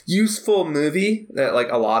useful movie that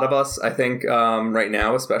like a lot of us, I think right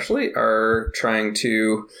now especially, are trying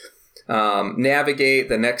to navigate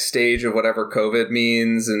the next stage of whatever COVID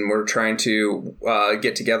means, and we're trying to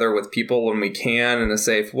get together with people when we can in a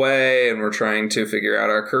safe way, and we're trying to figure out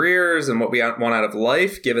our careers and what we want out of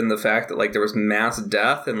life, given the fact that like there was mass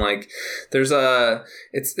death and like there's I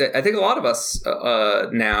think a lot of us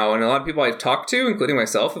now, and a lot of people I've talked to, including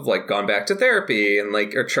myself, have like gone back to therapy and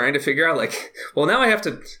like are trying to figure out like, well, now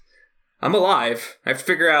I'm alive. I have to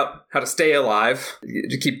figure out how to stay alive,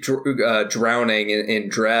 to keep drowning in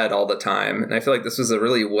dread all the time. And I feel like this was a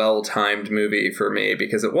really well-timed movie for me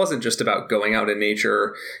because it wasn't just about going out in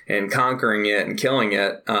nature and conquering it and killing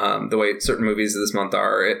it the way certain movies this month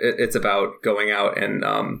are. It's about going out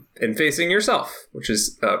and facing yourself, which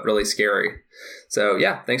is really scary. So,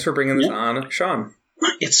 yeah, thanks for bringing this on, Sean.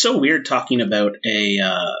 It's so weird talking about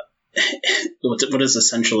what is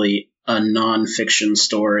essentially a non-fiction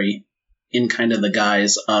story in kind of the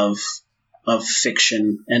guise of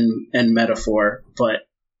fiction and metaphor, but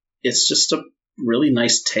it's just a really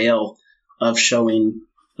nice tale of showing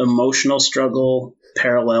emotional struggle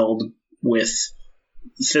paralleled with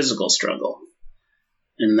physical struggle.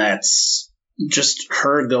 And that's just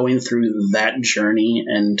her going through that journey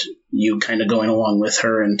and you kind of going along with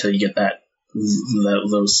her until you get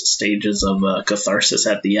those stages of catharsis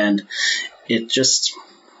at the end. It just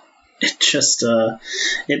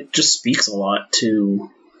speaks a lot to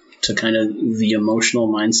kind of the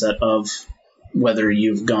emotional mindset of whether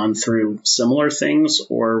you've gone through similar things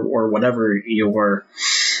or whatever your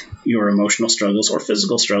emotional struggles or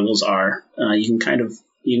physical struggles are. You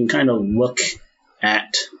can kind of look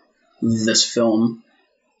at this film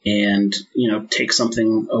and take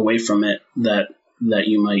something away from it that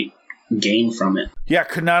you might gain from it. Yeah,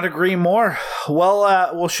 could not agree more.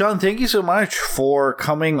 Well, Sean, thank you so much for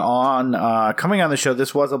coming on the show.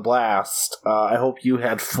 This was a blast. I hope you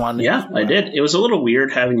had fun. Yeah, I did. It was a little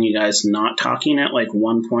weird having you guys not talking at like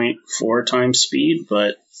 1.4 times speed,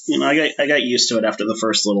 but I got used to it after the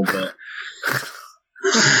first little bit.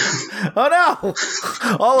 Oh no!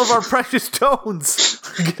 All of our precious tones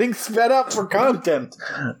getting sped up for content.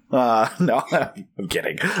 No, I'm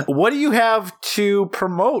kidding. What do you have to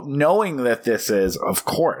promote, knowing that this is, of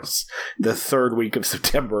course, the third week of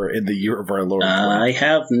September in the year of our Lord? I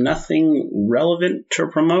have nothing relevant to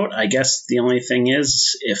promote. I guess the only thing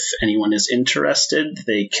is, if anyone is interested,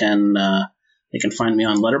 they can find me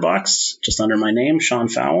on Letterboxd, just under my name, Sean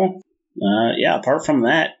Fowle. Apart from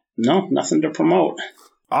that, no, nothing to promote.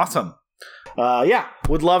 Awesome.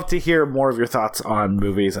 Would love to hear more of your thoughts on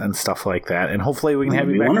movies and stuff like that. And hopefully we can have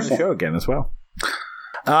you back on the show again as well.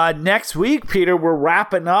 Next week, Peter, we're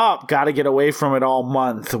wrapping up Got to Get Away From It All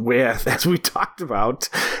month with, as we talked about,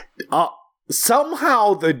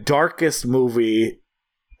 somehow the darkest movie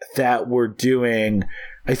that we're doing,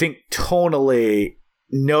 I think tonally,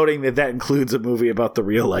 noting that includes a movie about the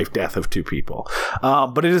real life death of two people.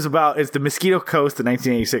 But it's the Mosquito Coast, the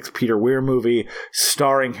 1986 Peter Weir movie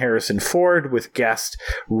starring Harrison Ford with guest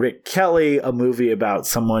Rick Kelly, a movie about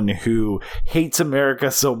someone who hates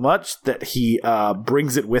America so much that he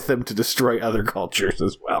brings it with him to destroy other cultures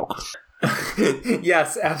as well.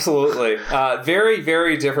 Yes, absolutely. Very,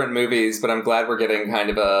 very different movies, but I'm glad we're getting kind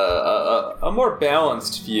of a more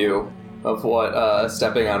balanced view of what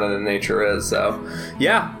stepping out into nature is. So,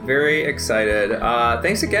 yeah, very excited.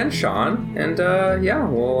 Thanks again, Sean. And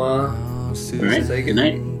we'll say good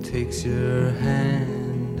night. Takes your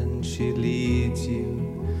hand and she leads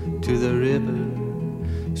you to the river.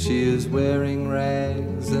 She is wearing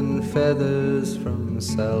rags and feathers from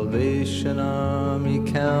Salvation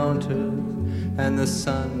Army counters, and the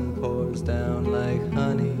sun pours down like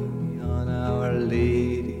honey on Our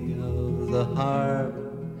Lady of the Harbor.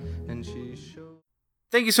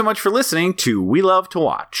 Thank you so much for listening to We Love to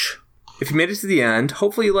Watch. If you made it to the end,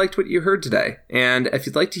 hopefully you liked what you heard today. And if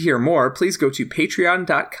you'd like to hear more, please go to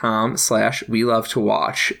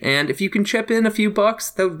patreon.com/WeLoveToWatch. And if you can chip in a few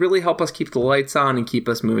bucks, that would really help us keep the lights on and keep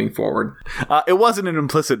us moving forward. It wasn't an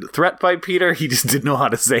implicit threat by Peter. He just didn't know how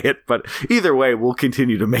to say it. But either way, we'll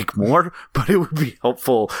continue to make more. But it would be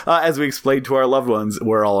helpful, as we explained to our loved ones,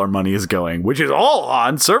 where all our money is going, which is all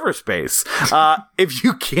on server space. If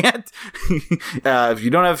you can't, if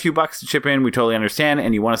you don't have a few bucks to chip in, we totally understand,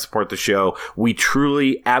 and you want to support the show, we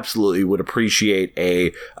truly, absolutely would appreciate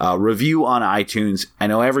a review on iTunes. I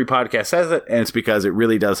know every podcast says it, and it's because it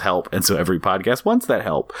really does help, and so every podcast wants that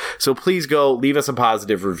help. So please go leave us a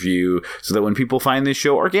positive review so that when people find this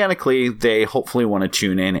show organically, they hopefully want to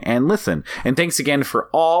tune in and listen. And thanks again for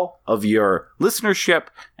all of your listenership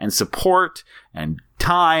and support and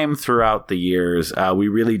time throughout the years. We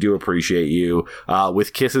really do appreciate you.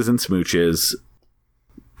 With kisses and smooches,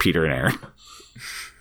 Peter and Aaron.